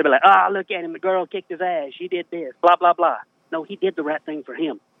 They'll be like, "Oh, look at him! The girl kicked his ass. She did this. Blah blah blah." No, he did the right thing for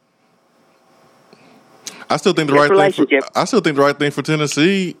him. I still think the right thing for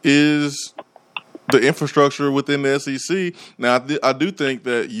Tennessee is the infrastructure within the SEC. Now, I do think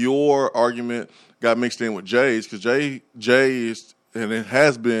that your argument got mixed in with Jay's because Jay is, and it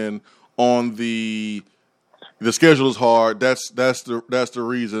has been on the schedule is hard. That's the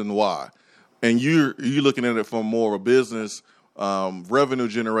reason why. And you're looking at it from more of a business revenue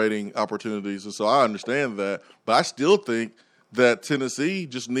generating opportunities, and so I understand that. But I still think that Tennessee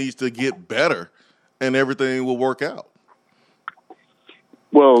just needs to get better, and everything will work out.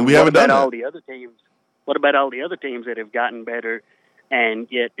 Well, we haven't done that. All the other teams? What about all the other teams that have gotten better, and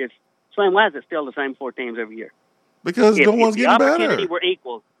yet it's Swain? Why is it still the same 4 teams every year? Because no one's getting better. If the opportunity were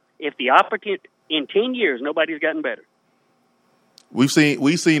equal, in 10 years, nobody's gotten better. We've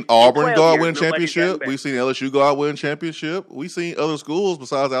seen Auburn go out win a championship. We've seen LSU go out win a championship. We've seen other schools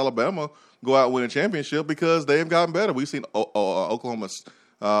besides Alabama go out win a championship because they have gotten better. We've seen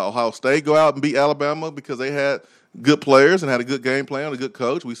Ohio State go out and beat Alabama because they had good players and had a good game plan and a good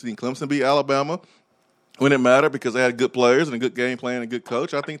coach. We've seen Clemson beat Alabama when it mattered because they had good players and a good game plan and a good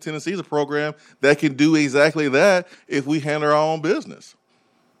coach. I think Tennessee's a program that can do exactly that if we handle our own business.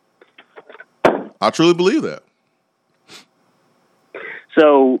 I truly believe that.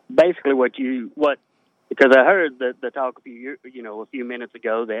 So basically, because I heard the talk a few minutes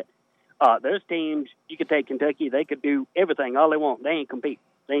ago that there's teams, you could take Kentucky, they could do everything, all they want. They ain't compete.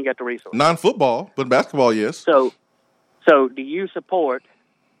 They ain't got the resources. Non-football, but basketball, yes. So do you support,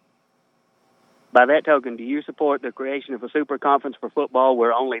 by that token, do you support the creation of a super conference for football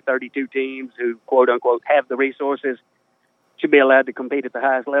where only 32 teams who, quote unquote, have the resources should be allowed to compete at the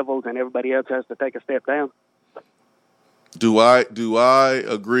highest levels and everybody else has to take a step down? Do I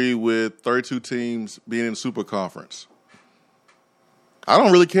agree with 32 teams being in super conference? I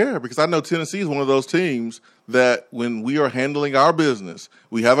don't really care because I know Tennessee is one of those teams that when we are handling our business,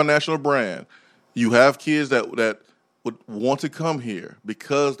 we have a national brand. You have kids that would want to come here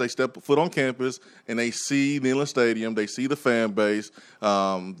because they step foot on campus and they see Neyland Stadium, they see the fan base,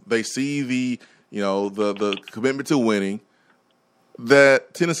 they see the commitment to winning.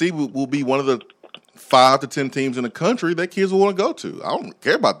 That Tennessee will be one of the 5 to 10 teams in the country that kids will want to go to. I don't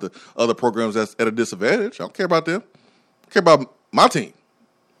care about the other programs that's at a disadvantage. I don't care about them. I care about my team.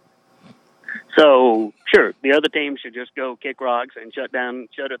 So, sure, the other teams should just go kick rocks and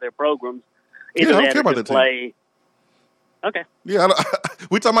shutter their programs. I don't care about that team. Okay. Yeah,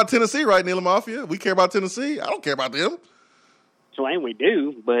 we talking about Tennessee, right, Neyland Mafia? We care about Tennessee. I don't care about them. Swain, we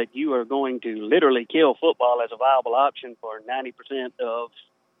do, but you are going to literally kill football as a viable option for 90% of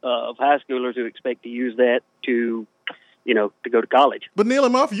high schoolers who expect to use that to go to college. But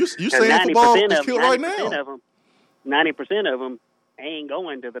Neyland Mafia, you saying football is killed right now? 90% of them ain't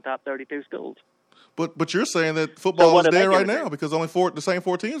going to the top 32 schools. But you're saying that football is dead right now because only the same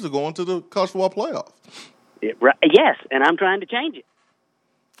 4 teams are going to the college football playoff. Yes, and I'm trying to change it.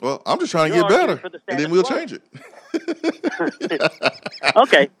 Well, I'm just trying to get better, and then we'll change it.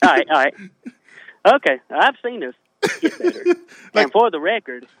 Okay, all right. Okay, I've seen us get better. And for the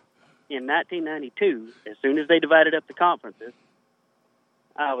record, in 1992, as soon as they divided up the conferences,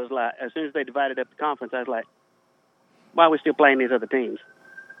 I was like, why are we still playing these other teams?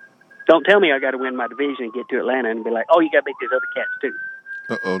 Don't tell me I got to win my division and get to Atlanta and be like, oh, you got to beat these other cats too.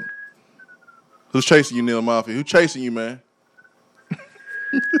 Uh-oh. Who's chasing you, Neyland Mafia? Who's chasing you, man?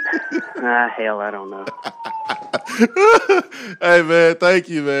 Hell, I don't know. Hey, man, thank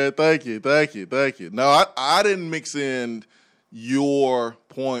you, man. Thank you. No, I didn't mix in your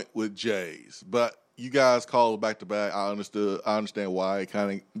point with Jay's, but you guys called back to back. I understand why it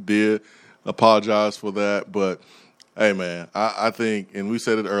kind of did. Apologize for that, but hey, man, I think, and we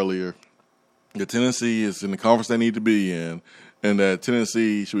said it earlier, that Tennessee is in the conference they need to be in, and that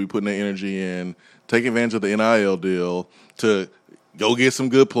Tennessee should be putting their energy in, take advantage of the NIL deal to go get some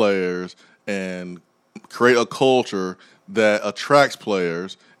good players and create a culture that attracts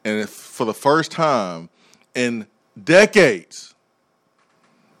players. And for the first time in decades,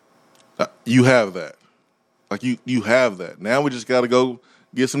 you have that. Like you have that. Now we just got to go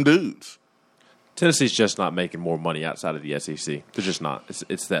get some dudes. Tennessee's just not making more money outside of the SEC. They're just not.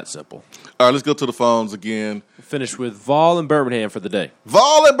 It's that simple. All right, let's go to the phones again. We'll finish with Vol in Birmingham for the day.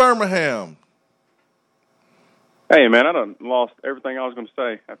 Vol in Birmingham. Hey, man, I done lost everything I was going to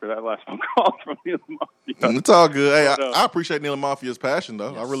say after that last phone call from Neil Mafia. It's all good. Hey, I appreciate Neil Mafia's passion,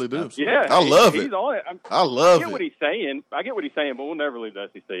 though. Yes, I really do. absolutely. Yeah, I love it. He's on it. I love I get it. what he's saying. I get what he's saying, but we'll never leave the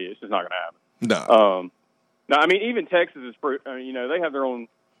SEC. It's just not going to happen. No. No, I mean, even Texas is, they have their own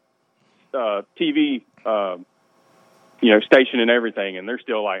TV, station and everything, and they're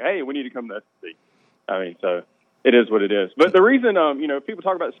still like, hey, we need to come to SEC. I mean, so it is what it is. But the reason, people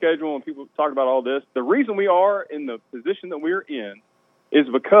talk about the schedule and people talk about all this, the reason we are in the position that we're in is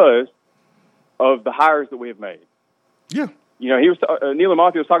because of the hires that we have made. Yeah. Neil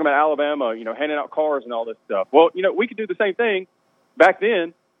Mafia was talking about Alabama, handing out cars and all this stuff. Well, we could do the same thing back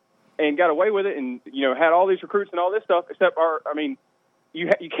then and got away with it and, had all these recruits and all this stuff, except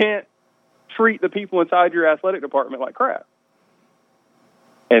you can't treat the people inside your athletic department like crap.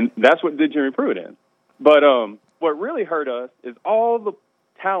 And that's what did Jimmy Pruitt in. But what really hurt us is all the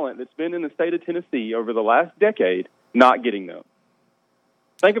talent that's been in the state of Tennessee over the last decade not getting them.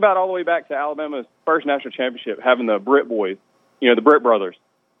 Think about all the way back to Alabama's first national championship, having the Britt boys, the Britt brothers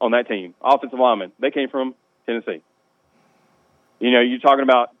on that team, offensive linemen. They came from Tennessee. You're talking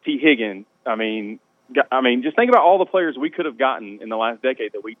about T. Higgins. I mean, just think about all the players we could have gotten in the last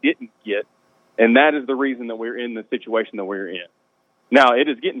decade that we didn't get, and that is the reason that we're in the situation that we're in. Now, it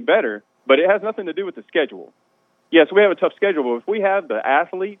is getting better, but it has nothing to do with the schedule. Yes, we have a tough schedule, but if we have the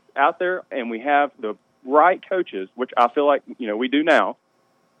athletes out there and we have the right coaches, which I feel like, we do now,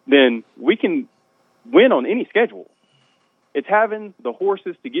 then we can win on any schedule. It's having the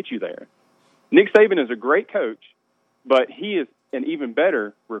horses to get you there. Nick Saban is a great coach, but he is an even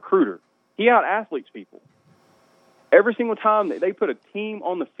better recruiter. He out-athletes people. Every single time that they put a team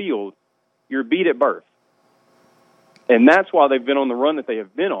on the field, you're beat at birth. And that's why they've been on the run that they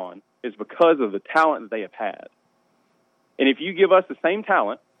have been on, is because of the talent that they have had. And if you give us the same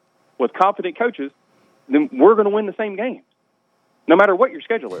talent with competent coaches, then we're going to win the same games, no matter what your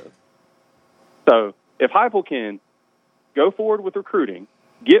schedule is. So if Heupel can go forward with recruiting,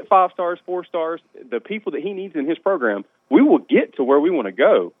 get 5 stars, 4 stars, the people that he needs in his program, we will get to where we want to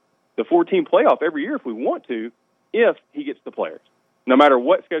go, the 14 playoff every year if we want to, if he gets the players, no matter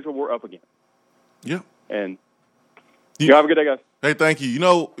what schedule we're up against. Yeah. And you have a good day, guys. Hey, thank you. You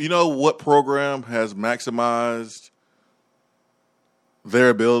know what program has maximized their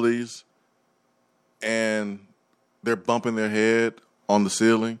abilities and they're bumping their head on the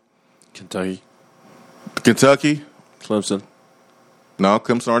ceiling? Kentucky. Clemson. No,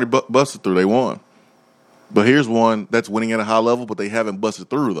 Clemson already busted through. They won. But here's one that's winning at a high level, but they haven't busted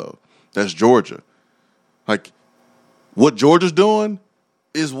through, though. That's Georgia. Like, what Georgia's doing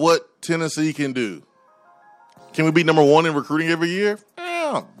is what Tennessee can do. Can we be number 1 in recruiting every year?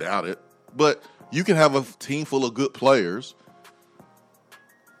 I doubt it. But you can have a team full of good players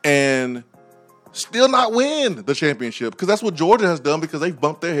and still not win the championship, because that's what Georgia has done, because they've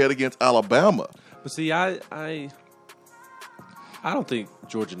bumped their head against Alabama. But see, I don't think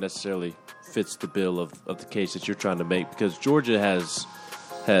Georgia necessarily fits the bill of the case that you're trying to make, because Georgia has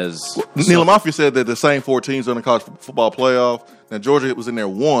Neil Mafia said that the same 4 teams in the college football playoff. Now, Georgia was in there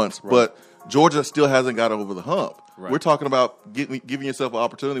once, right, but Georgia still hasn't got over the hump. Right. We're talking about giving yourself an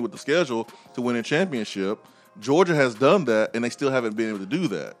opportunity with the schedule to win a championship. Georgia has done that, and they still haven't been able to do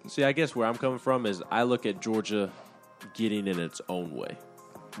that. See, I guess where I'm coming from is I look at Georgia getting in its own way,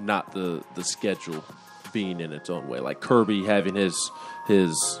 not the schedule being in its own way. Like Kirby having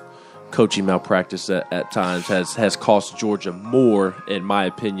his coaching malpractice at times has cost Georgia more, in my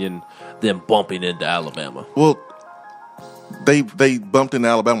opinion, than bumping into Alabama. Well, they bumped into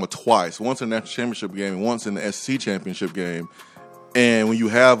Alabama twice, once in the national championship game and once in the SEC championship game. And when you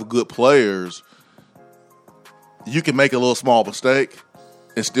have good players, you can make a little small mistake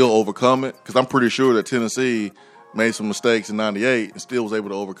and still overcome it, because I'm pretty sure that Tennessee made some mistakes in 98 and still was able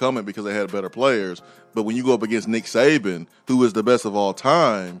to overcome it because they had better players. But when you go up against Nick Saban, who is the best of all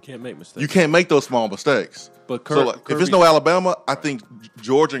time, can't make mistakes. You can't make those small mistakes. But Kirby, if there's no Alabama, I think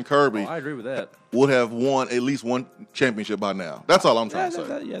Georgia and Kirby I agree with that. would have won at least one championship by now. That's all I'm trying to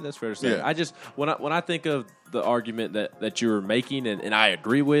say. That's fair to say. Yeah. I just when I think of the argument that you're making, and I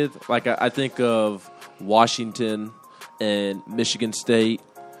agree with, like I think of Washington and Michigan State,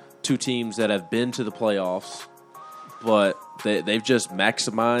 2 teams that have been to the playoffs, but they've just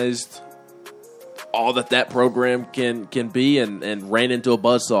maximized all that program can be and ran into a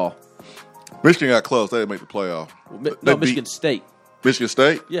buzzsaw. Michigan got close. They didn't make the playoff. Michigan State. Michigan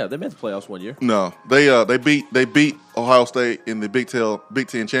State? Yeah, they made the playoffs one year. No, they beat Ohio State in the Big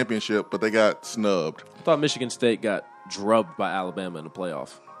Ten championship, but they got snubbed. I thought Michigan State got drubbed by Alabama in the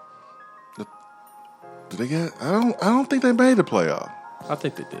playoff. Did they get? I don't think they made the playoff. I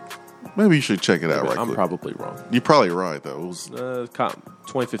think they did. Maybe you should check it out. I'm probably wrong. You're probably right though. It was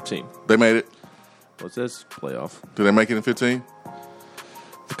 2015. They made it. What's this playoff? Did they make it in 15?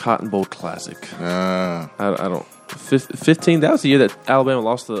 The Cotton Bowl Classic. I don't. 15. That was the year that Alabama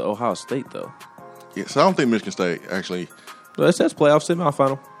lost to Ohio State, though. Yeah, so I don't think Michigan State actually. Well, it says playoff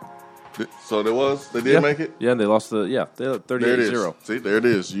semifinal. So there was. They did make it. Yeah, and they lost they 38-0. See, there it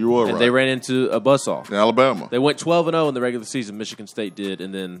is. You were right. And they ran into a buzzsaw. In Alabama. They went 12-0 in the regular season. Michigan State did,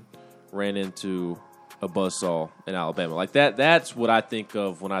 and then ran into a buzzsaw in Alabama. Like that. That's what I think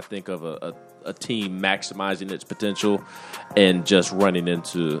of when I think of a team maximizing its potential and just running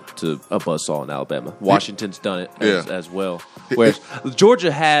into a buzzsaw in Alabama. Washington's done it as well. Whereas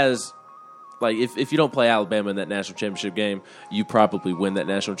Georgia has, like, if you don't play Alabama in that national championship game, you probably win that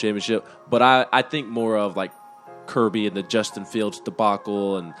national championship. But I think more of like Kirby and the Justin Fields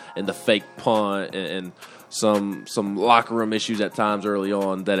debacle and the fake punt and some locker room issues at times early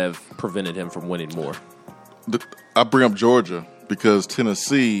on that have prevented him from winning more. I bring up Georgia because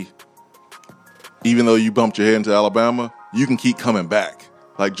Tennessee, even though you bumped your head into Alabama, you can keep coming back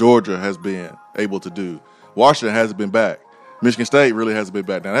like Georgia has been able to do. Washington hasn't been back. Michigan State really hasn't been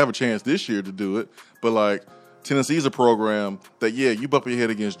back. Now, they have a chance this year to do it, but like Tennessee's a program that, you bump your head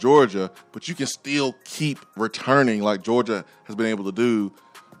against Georgia, but you can still keep returning like Georgia has been able to do,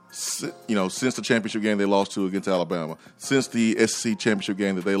 since the championship game they lost to against Alabama, since the SEC championship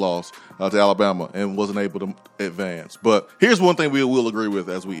game that they lost to Alabama and wasn't able to advance. But here's one thing we will agree with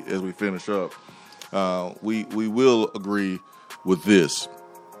as we finish up. We will agree with this,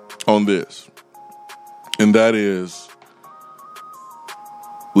 and that is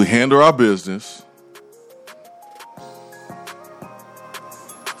we handle our business,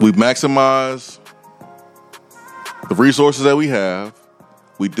 we maximize the resources that we have,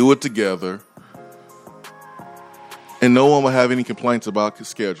 we do it together, and no one will have any complaints about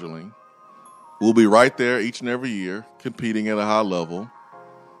scheduling. We'll be right there each and every year competing at a high level.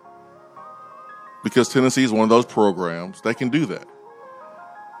 Because Tennessee is one of those programs that can do that.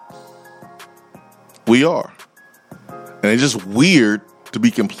 We are. And it's just weird to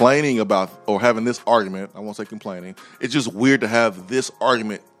be complaining about or having this argument. I won't say complaining. It's just weird to have this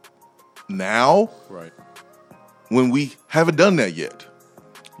argument now. Right. When we haven't done that yet.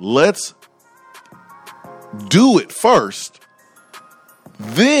 Let's do it first.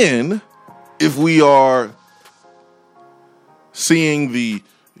 Then, if we are seeing the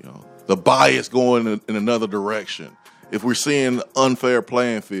bias going in another direction, if we're seeing unfair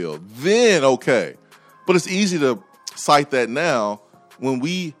playing field, then okay. But it's easy to cite that now when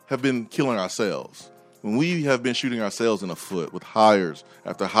we have been killing ourselves, when we have been shooting ourselves in the foot with hires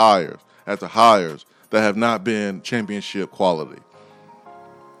after hires after hires that have not been championship quality.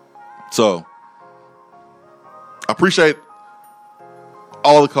 So, I appreciate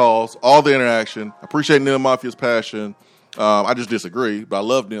all the calls, all the interaction. I appreciate Neil Mafia's passion. I just disagree, but I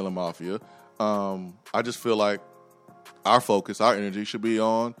love Neil and Mafia. I just feel like our focus, our energy should be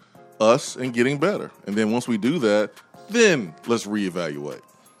on us and getting better. And then once we do that, then let's reevaluate.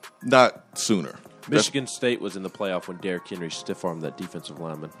 Not sooner. Michigan State was in the playoff when Derrick Henry stiff-armed that defensive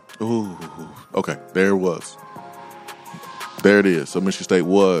lineman. Ooh, okay, there it was. There it is. So Michigan State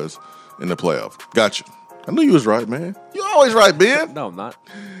was in the playoff. Gotcha. I knew you was right, man. You always right, Ben. No, I'm not.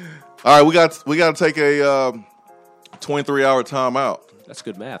 All right, we got to take a 23-hour timeout. That's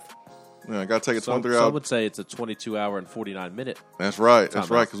good math. Yeah, I got to take a 23-hour. Some would say it's a 22-hour and 49-minute. That's right. That's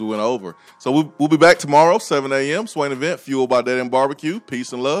right, because we went over. So we'll be back tomorrow, 7 a.m. Swain event, fueled by Dead End Barbecue.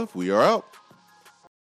 Peace and love. We are out.